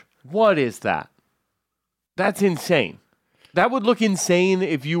mustache. What is that? That's insane. That would look insane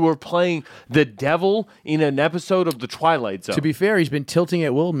if you were playing the devil in an episode of The Twilight Zone. To be fair, he's been tilting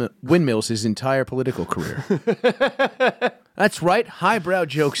at windmills his entire political career. That's right. Highbrow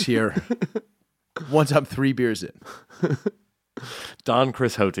jokes here. Once I'm 3 beers in. Don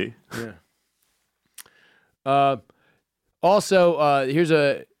Chris Hoti. Yeah. Also, here's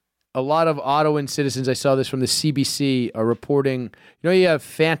a lot of Ottawan citizens. I saw this from the CBC are reporting. You have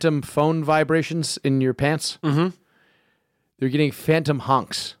phantom phone vibrations in your pants? Mm-hmm. They're getting phantom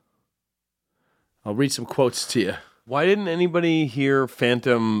honks. I'll read some quotes to you. Why didn't anybody hear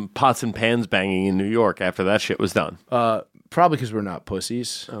phantom pots and pans banging in New York after that shit was done? Probably because we're not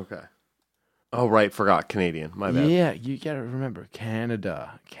pussies. Okay. Oh, right. Forgot Canadian. My bad. Yeah, you got to remember.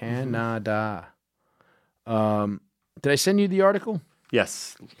 Canada. Did I send you the article?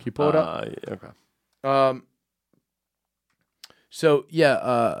 Yes. Can you pull it up? Okay.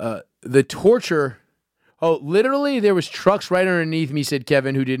 The torture. Oh, literally, there was trucks right underneath me, said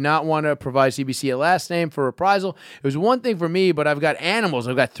Kevin, who did not want to provide CBC a last name for reprisal. It was one thing for me, but I've got animals.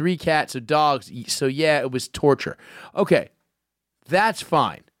 I've got 3 cats, a dog. So, yeah, it was torture. Okay, that's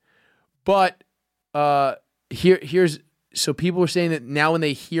fine. But here's so people are saying that now when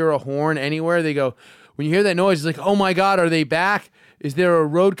they hear a horn anywhere, they go, when you hear that noise, it's like, oh my God, are they back? Is there a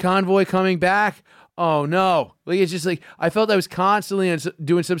road convoy coming back? Oh no. Like, it's just like, I felt I was constantly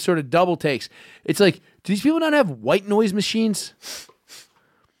doing some sort of double takes. It's like, do these people not have white noise machines?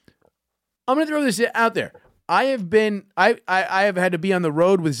 I'm going to throw this out there. I have had to be on the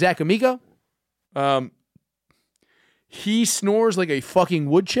road with Zach Amico. He snores like a fucking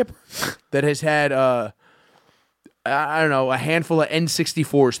wood chipper that has had, I don't know, a handful of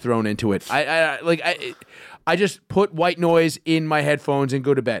N64s thrown into it. I just put white noise in my headphones and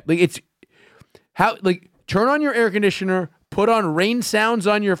go to bed. Turn on your air conditioner, put on rain sounds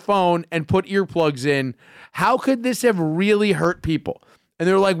on your phone, and put earplugs in. How could this have really hurt people? And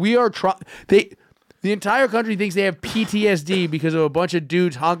they're like, the entire country thinks they have PTSD because of a bunch of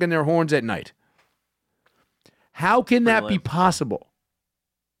dudes honking their horns at night. How can that be possible?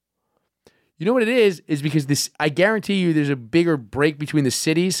 You know what it is? Is because I guarantee you there's a bigger break between the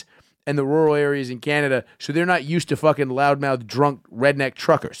cities and the rural areas in Canada, so they're not used to fucking loudmouth, drunk, redneck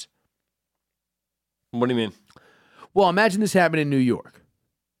truckers. What do you mean? Well, imagine this happened in New York.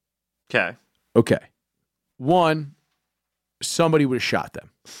 Okay. One, somebody would have shot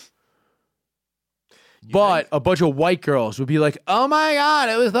them. But a bunch of white girls would be like, oh my God,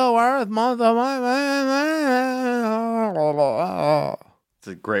 it was the worst month of my life. It's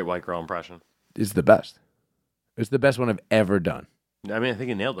a great white girl impression. It's the best. It's the best one I've ever done. I mean, I think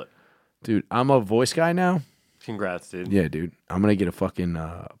you nailed it. Dude, I'm a voice guy now. Congrats, dude. Yeah, dude. I'm going to get a fucking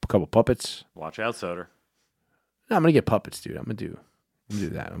couple puppets. Watch out, Soder. No, I'm going to get puppets, dude. I'm going to do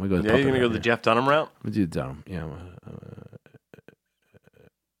that. I'm going to go the you're going to go the Jeff Dunham route? I'm going to do the Dunham. Yeah,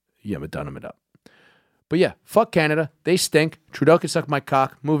 I'm going to Dunham it up. But yeah, fuck Canada. They stink. Trudeau can suck my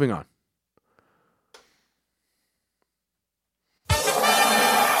cock. Moving on.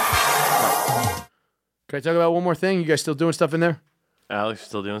 Can I talk about one more thing? You guys still doing stuff in there? Alex,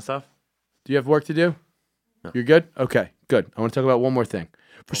 still doing stuff? Do you have work to do? No. You're good? Okay, good. I want to talk about one more thing.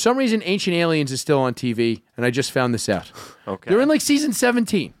 For some reason, Ancient Aliens is still on TV, and I just found this out. Okay. They're in like season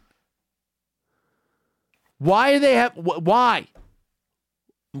 17. Why are they why?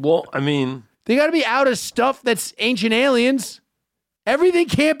 Well, I mean, they got to be out of stuff that's Ancient Aliens. Everything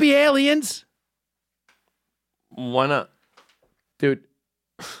can't be aliens. Why not? Dude,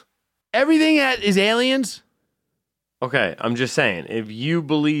 everything that is aliens. Okay, I'm just saying, if you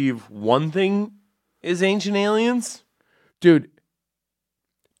believe one thing is Ancient Aliens, dude,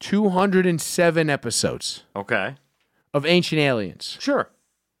 207 episodes Okay. of Ancient Aliens. Sure.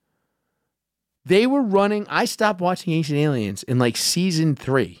 They were running. I stopped watching Ancient Aliens in like season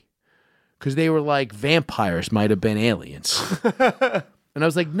 3 because they were like vampires might have been aliens. And I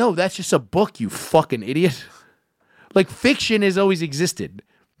was like, no, that's just a book, you fucking idiot. Like, fiction has always existed.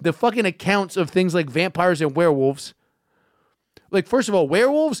 The fucking accounts of things like vampires and werewolves. Like, first of all,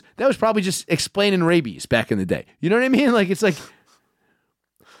 werewolves, that was probably just explaining rabies back in the day. You know what I mean? Like, it's like,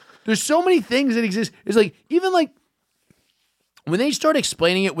 there's so many things that exist. It's like, even like, when they start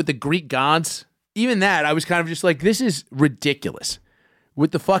explaining it with the Greek gods, even that, I was kind of just like, this is ridiculous.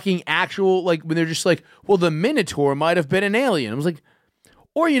 With the fucking actual, like, when they're just like, well, the Minotaur might have been an alien. I was like,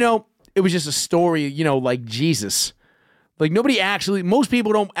 or, you know, it was just a story, you know, like Jesus. Like, most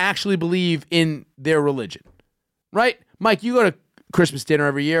people don't actually believe in their religion. Right? Mike, you go to Christmas dinner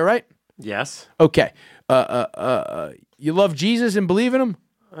every year, right? Yes. Okay. You love Jesus and believe in him?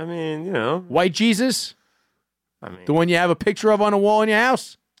 I mean, you know. White Jesus? I mean, The one you have a picture of on a wall in your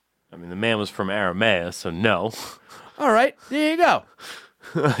house? the man was from Aramea, so no. All right, there you go.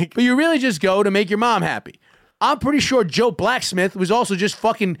 But you really just go to make your mom happy. I'm pretty sure Joe Blacksmith was also just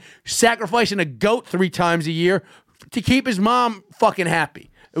fucking sacrificing a goat 3 times a year to keep his mom fucking happy.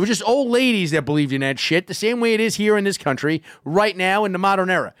 It was just old ladies that believed in that shit, the same way it is here in this country right now in the modern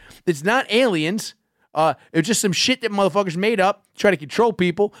era. It's not aliens. It's just some shit that motherfuckers made up, try to control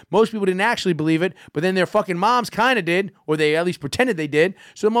people. Most people didn't actually believe it, but then their fucking moms kind of did, or they at least pretended they did.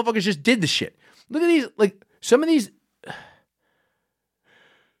 So the motherfuckers just did the shit. Look at these, like, some of these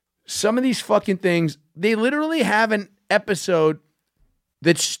fucking things, they literally have an episode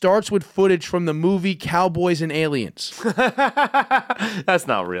that starts with footage from the movie Cowboys and Aliens. That's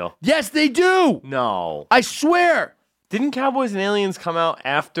not real. Yes, they do. No. I swear. Didn't Cowboys and Aliens come out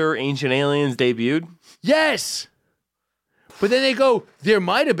after Ancient Aliens debuted? Yes. But then they go, there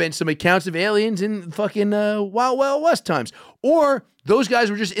might have been some accounts of aliens in fucking Wild Wild West times. Or those guys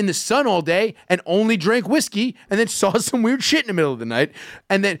were just in the sun all day and only drank whiskey and then saw some weird shit in the middle of the night.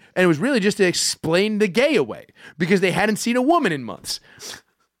 And it was really just to explain the gay away because they hadn't seen a woman in months.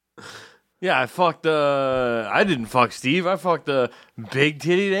 Yeah, I didn't fuck Steve. I fucked the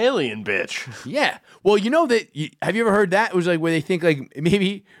big-titted alien bitch. Yeah. Well, you know that, have you ever heard that? It was like where they think like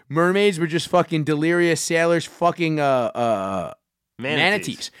maybe mermaids were just fucking delirious sailors fucking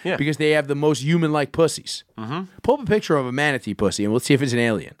manatees. Yeah. Because they have the most human-like pussies. Mm-hmm. Pull up a picture of a manatee pussy and let's see if it's an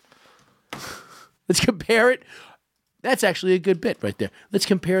alien. Let's compare it. That's actually a good bit right there. Let's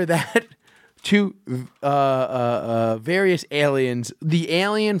compare that to various aliens. The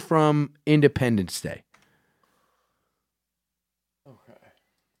alien from Independence Day. Okay.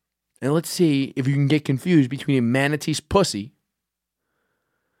 And let's see if you can get confused between a manatee's pussy.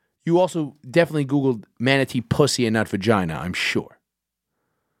 You also definitely Googled manatee pussy and not vagina, I'm sure.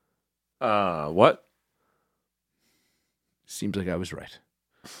 What? Seems like I was right.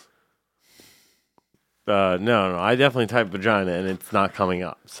 No. I definitely typed vagina and it's not coming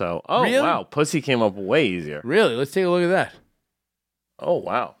up. So, Really? Wow. Pussy came up way easier. Really? Let's take a look at that. Oh,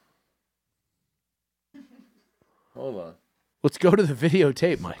 wow. Hold on. Let's go to the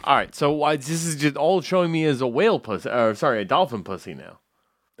videotape, Mike. All right. So, this is just all showing me as a whale pussy, a dolphin pussy now.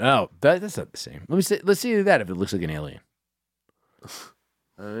 Oh, that's not the same. Let's see that if it looks like an alien.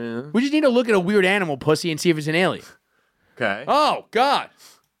 We just need to look at a weird animal pussy and see if it's an alien. Okay. Oh, God.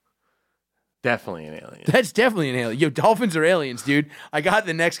 Definitely an alien. That's definitely an alien. Yo, dolphins are aliens, dude. I got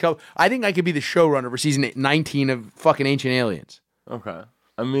the next couple. I think I could be the showrunner for season 19 of fucking Ancient Aliens. Okay.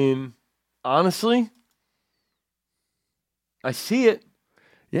 I mean, honestly, I see it.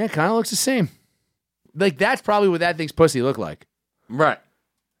 Yeah, it kind of looks the same. Like, that's probably what that thing's pussy looked like. Right.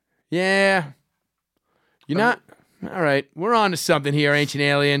 Yeah. You're not? All right. We're on to something here, Ancient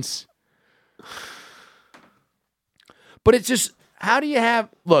Aliens. But it's just, how do you have,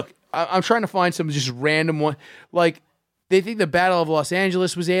 look, I'm trying to find some just random one. Like, they think the Battle of Los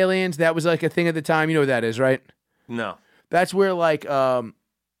Angeles was aliens. That was like a thing at the time. You know what that is, right? No. That's where, like,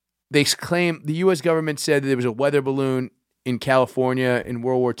 they claim, the U.S. government said that there was a weather balloon in California in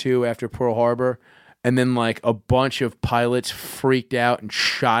World War II after Pearl Harbor. And then, like, a bunch of pilots freaked out and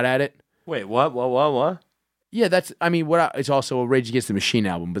shot at it. Wait, what? Yeah, it's also a Rage Against the Machine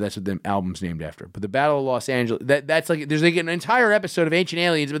album, but that's what the album's named after. But the Battle of Los Angeles, that's like, there's like an entire episode of Ancient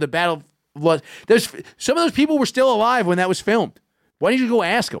Aliens, but the Battle of Los, some of those people were still alive when that was filmed. Why don't you go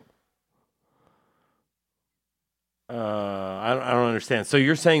ask them? I don't understand. So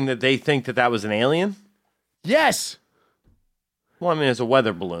you're saying that they think that was an alien? Yes. Well, I mean, it's a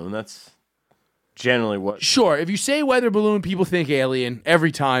weather balloon. That's generally what. Sure. If you say weather balloon, people think alien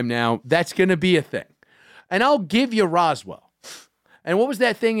every time now. That's going to be a thing. And I'll give you Roswell. And what was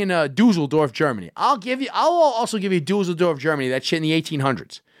that thing in Dusseldorf, Germany? I'll also give you Dusseldorf, Germany. That shit in the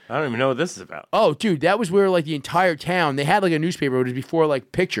 1800s. I don't even know what this is about. Oh, dude, that was where like the entire town. They had like a newspaper. It was before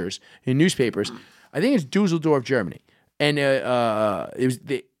like pictures in newspapers. I think it's Dusseldorf, Germany, and it was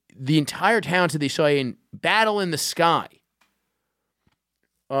the entire town said they saw a battle in the sky.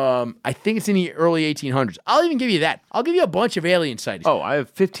 I think it's in the early 1800s. I'll even give you that. I'll give you a bunch of alien sightings. Oh, I have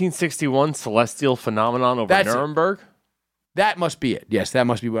 1561 celestial phenomenon over That's Nuremberg. That must be it. Yes, that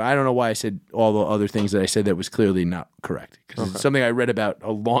must be what. I don't know why I said all the other things that I said that was clearly not correct because it's something I read about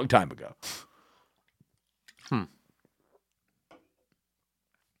a long time ago.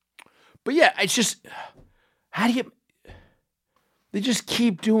 But yeah, it's just they just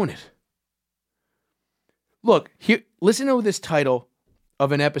keep doing it. Look, here, listen to this title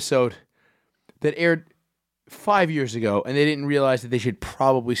of an episode that aired 5 years ago, and they didn't realize that they should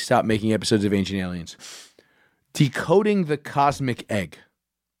probably stop making episodes of Ancient Aliens. Decoding the Cosmic Egg.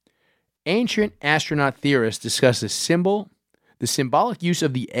 Ancient astronaut theorists discuss the symbolic use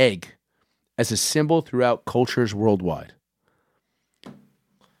of the egg as a symbol throughout cultures worldwide.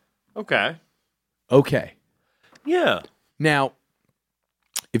 Okay. Yeah. Now,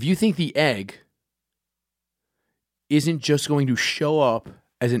 if you think the egg isn't just going to show up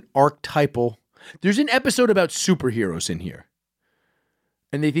as an archetypal, there's an episode about superheroes in here.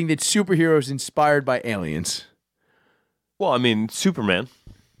 And they think that superheroes inspired by aliens. Well, I mean, Superman.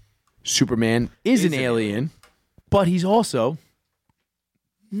 Superman is an alien, but he's also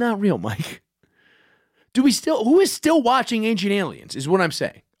not real, Mike. Who is still watching Ancient Aliens is what I'm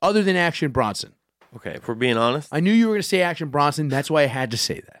saying, other than Action Bronson. Okay, if we're being honest. I knew you were going to say Action Bronson. That's why I had to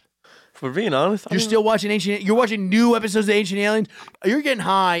say that. If we're being honest. You're still watching you're watching new episodes of Ancient Aliens? You're getting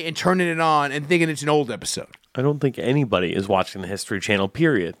high and turning it on and thinking it's an old episode. I don't think anybody is watching the History Channel,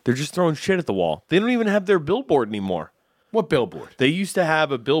 period. They're just throwing shit at the wall. They don't even have their billboard anymore. What billboard? They used to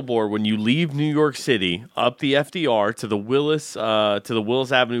have a billboard when you leave New York City up the FDR to the Willis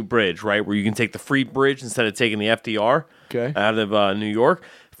Avenue Bridge, right, where you can take the free bridge instead of taking the FDR out of New York.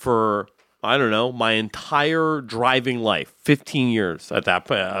 For I don't know, my entire driving life, 15 years at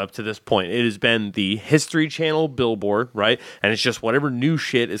that up to this point, it has been the History Channel billboard, right? And it's just whatever new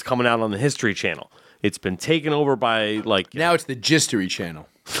shit is coming out on the History Channel. It's been taken over by now it's the Gistery Channel.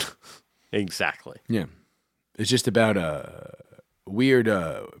 Exactly. Yeah. It's just about weird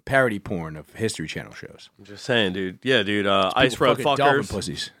parody porn of History Channel shows. I'm just saying, dude. Yeah, dude. Ice Road Fuckers. Dolphin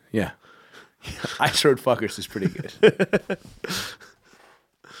pussies. Yeah. Ice Road Fuckers is pretty good.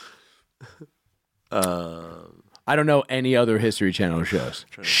 I don't know any other History Channel shows.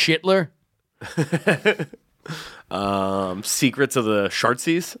 Shitler? Secrets of the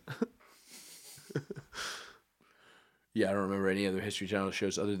Shartsies? Yeah, I don't remember any other History Channel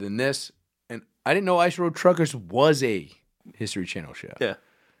shows other than this. And I didn't know Ice Road Truckers was a History Channel show. Yeah.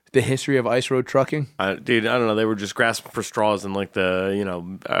 The history of ice road trucking? Dude, I don't know. They were just grasping for straws in like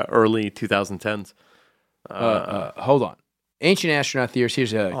the, early 2010s. Hold on. Ancient astronaut theorists.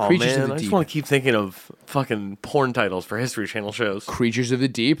 Here's Creatures of the Deep. I just want to keep thinking of fucking porn titles for History Channel shows. Creatures of the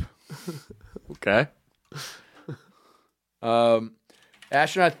Deep. Okay.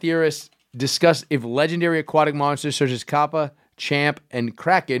 Astronaut theorists discuss if legendary aquatic monsters such as Kappa, Champ, and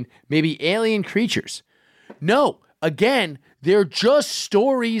Kraken may be alien creatures. No, again, they're just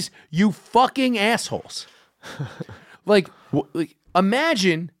stories, you fucking assholes. like,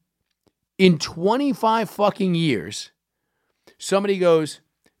 imagine in 25 fucking years, somebody goes,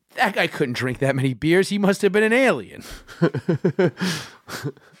 that guy couldn't drink that many beers. He must have been an alien.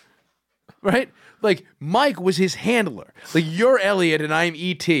 Right? Like, Mike was his handler. Like, you're Elliot and I'm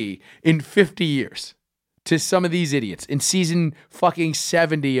E.T. in 50 years to some of these idiots in season fucking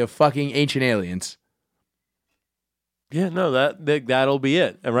 70 of fucking Ancient Aliens. Yeah, no, that'll be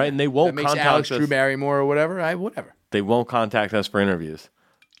it. Right? And they won't that makes contact Alex us. Drew Barrymore or whatever. Whatever. They won't contact us for interviews.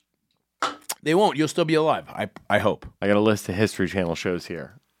 They won't. You'll still be alive. I hope. I got a list of History Channel shows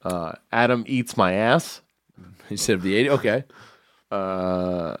here. Adam Eats My Ass. Instead of the 80. Okay.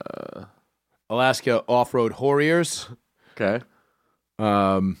 Alaska Off-Road Warriors. Okay.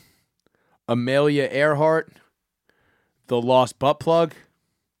 Amelia Earhart. The Lost Butt Plug.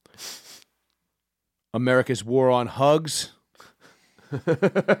 America's War on Hugs.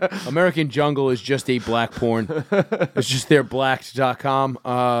 American Jungle is just a black porn. It's just their blacked.com.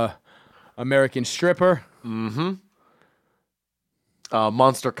 American Stripper. Mm-hmm.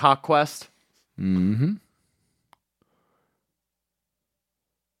 Monster Cock Quest. Mm-hmm.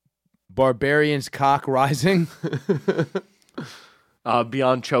 Barbarian's Cock Rising.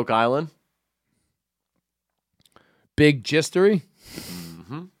 Beyond Choke Island. Big Gistery.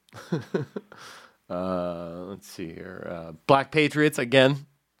 Mm-hmm. Let's see here. Black Patriots again.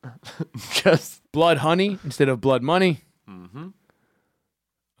 Just Blood Honey instead of Blood Money.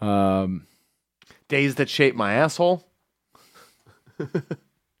 Days That Shape My Asshole.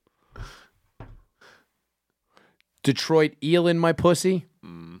 Detroit Eel in My Pussy.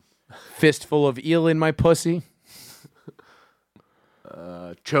 Fistful of Eel in My Pussy.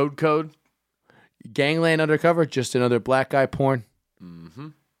 Chode Code. Gangland Undercover, just another black guy porn.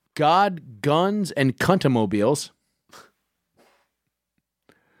 God, Guns, and Cuntamobiles.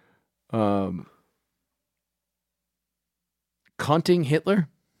 Cunting Hitler.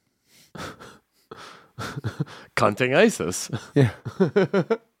 Cunting ISIS. Yeah.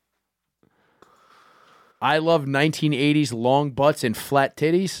 I love 1980s long butts and flat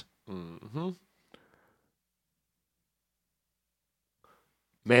titties.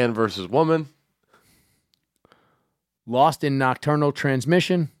 Man versus Woman. Lost in Nocturnal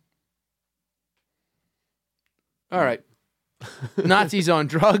Transmission. All right. Nazis on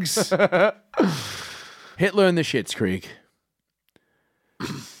drugs. Hitler and the Schitt's Creek.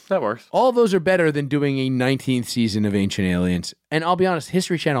 That works. All of those are better than doing a 19th season of Ancient Aliens. And I'll be honest,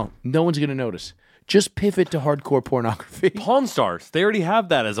 History Channel, no one's going to notice. Just pivot to hardcore pornography. Pawn Stars. They already have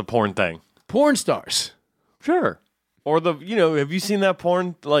that as a porn thing. Porn stars. Sure. Or have you seen that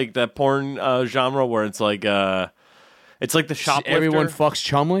porn, like that porn genre where it's like the shoplifter? Everyone fucks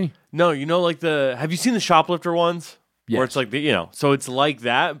Chumley? No, have you seen the shoplifter ones? Yes. Where it's like so it's like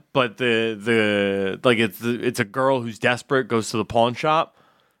that, but it's a girl who's desperate, goes to the pawn shop,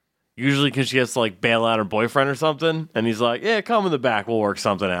 usually because she has to like bail out her boyfriend or something, and he's like, yeah, come in the back, we'll work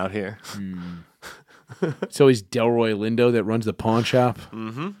something out here. It's always Delroy Lindo that runs the pawn shop.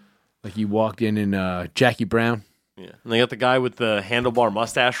 Like you walked in Jackie Brown. Yeah, and they got the guy with the handlebar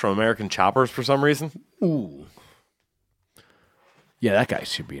mustache from American Choppers for some reason. Ooh. Yeah, that guy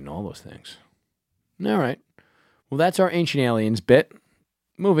should be in all those things. All right. Well, that's our Ancient Aliens bit.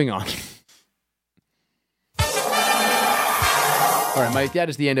 Moving on. All right, Mike, that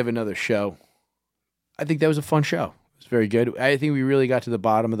is the end of another show. I think that was a fun show. It was very good. I think we really got to the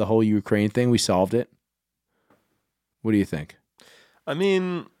bottom of the whole Ukraine thing. We solved it. What do you think? I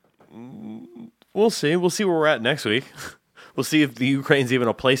mean, we'll see. We'll see where we're at next week. We'll see if the Ukraine's even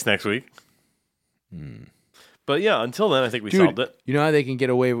a place next week. But yeah, until then, I think we solved it. You know how they can get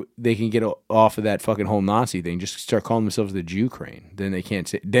away? They can get off of that fucking whole Nazi thing. Just start calling themselves the Jewcrane. Then they can't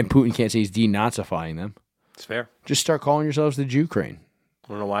say. Then Putin can't say he's denazifying them. It's fair. Just start calling yourselves the Jewcrane. I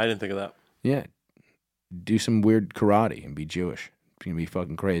don't know why I didn't think of that. Yeah, do some weird karate and be Jewish. It's gonna be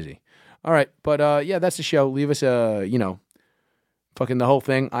fucking crazy. All right, but yeah, that's the show. Leave us fucking the whole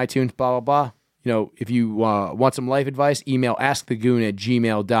thing. iTunes, blah blah blah. If you want some life advice, email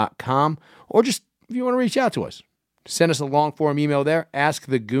askthegoon@gmail.com, or just if you want to reach out to us, send us a long form email there,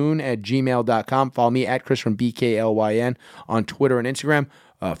 askthegoon@gmail.com. Follow me at Chris from BKLYN on Twitter and Instagram.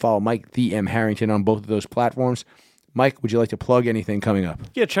 Follow Mike the M Harrington on both of those platforms. Mike, would you like to plug anything coming up?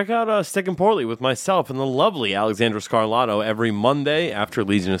 Yeah, check out Stickin' Poorly with myself and the lovely Alexandra Scarlato every Monday after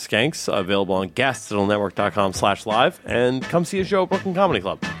Legion of Skanks, available on gasdigitalnetwork.com/live, and come see a show at Brooklyn Comedy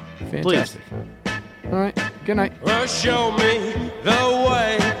Club. Fantastic. Please. All right. Good night. Well, show me the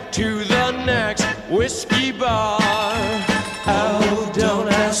way to the next whiskey bar. Oh, don't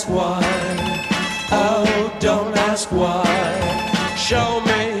ask why. Oh, don't ask why. Show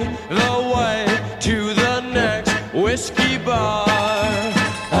me the way to the next whiskey bar.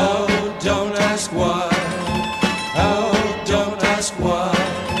 Oh, don't ask why. Oh, don't ask why.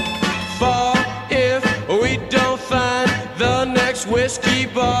 For if we don't find the next whiskey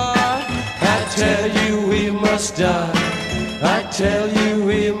bar, I tell you we must die. I tell you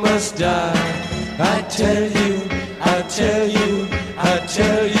we must die. I tell you, I tell you, I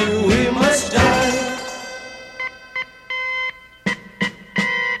tell you we must die.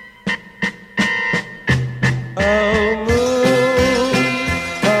 Oh, moon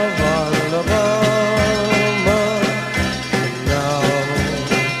of Alabama, now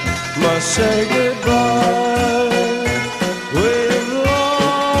must say goodbye. We've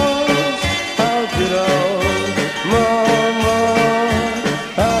lost our good old mama.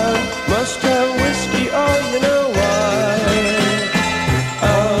 I must have whiskey, oh, you know why.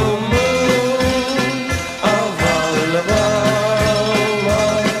 Oh, moon of Alabama,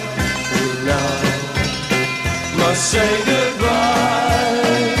 now must say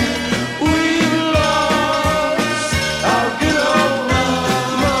goodbye. We lost our good old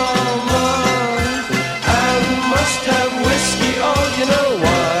mama, and must have whiskey, oh, you know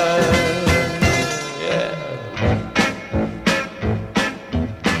why. Yeah.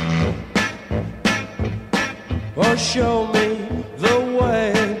 Oh, show me the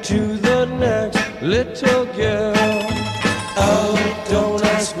way to the next little girl. Oh, don't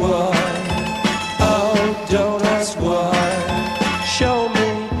ask why. Oh, don't ask why. Show me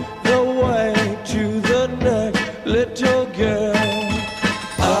the way to the next little girl.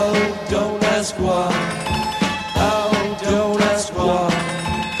 Oh, don't ask why. Oh, don't ask why.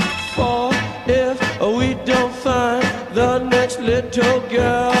 For if we don't find the next little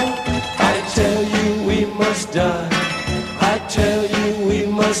girl, I tell you we must die. I tell you we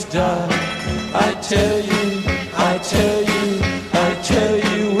must die. I tell you, I tell you, I tell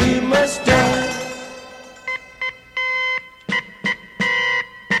you we must die.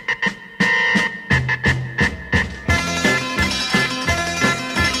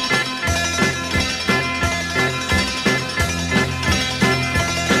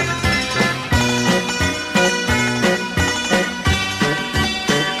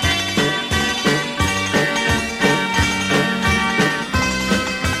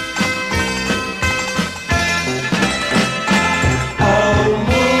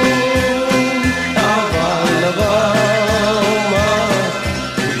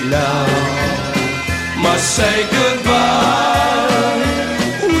 Say good.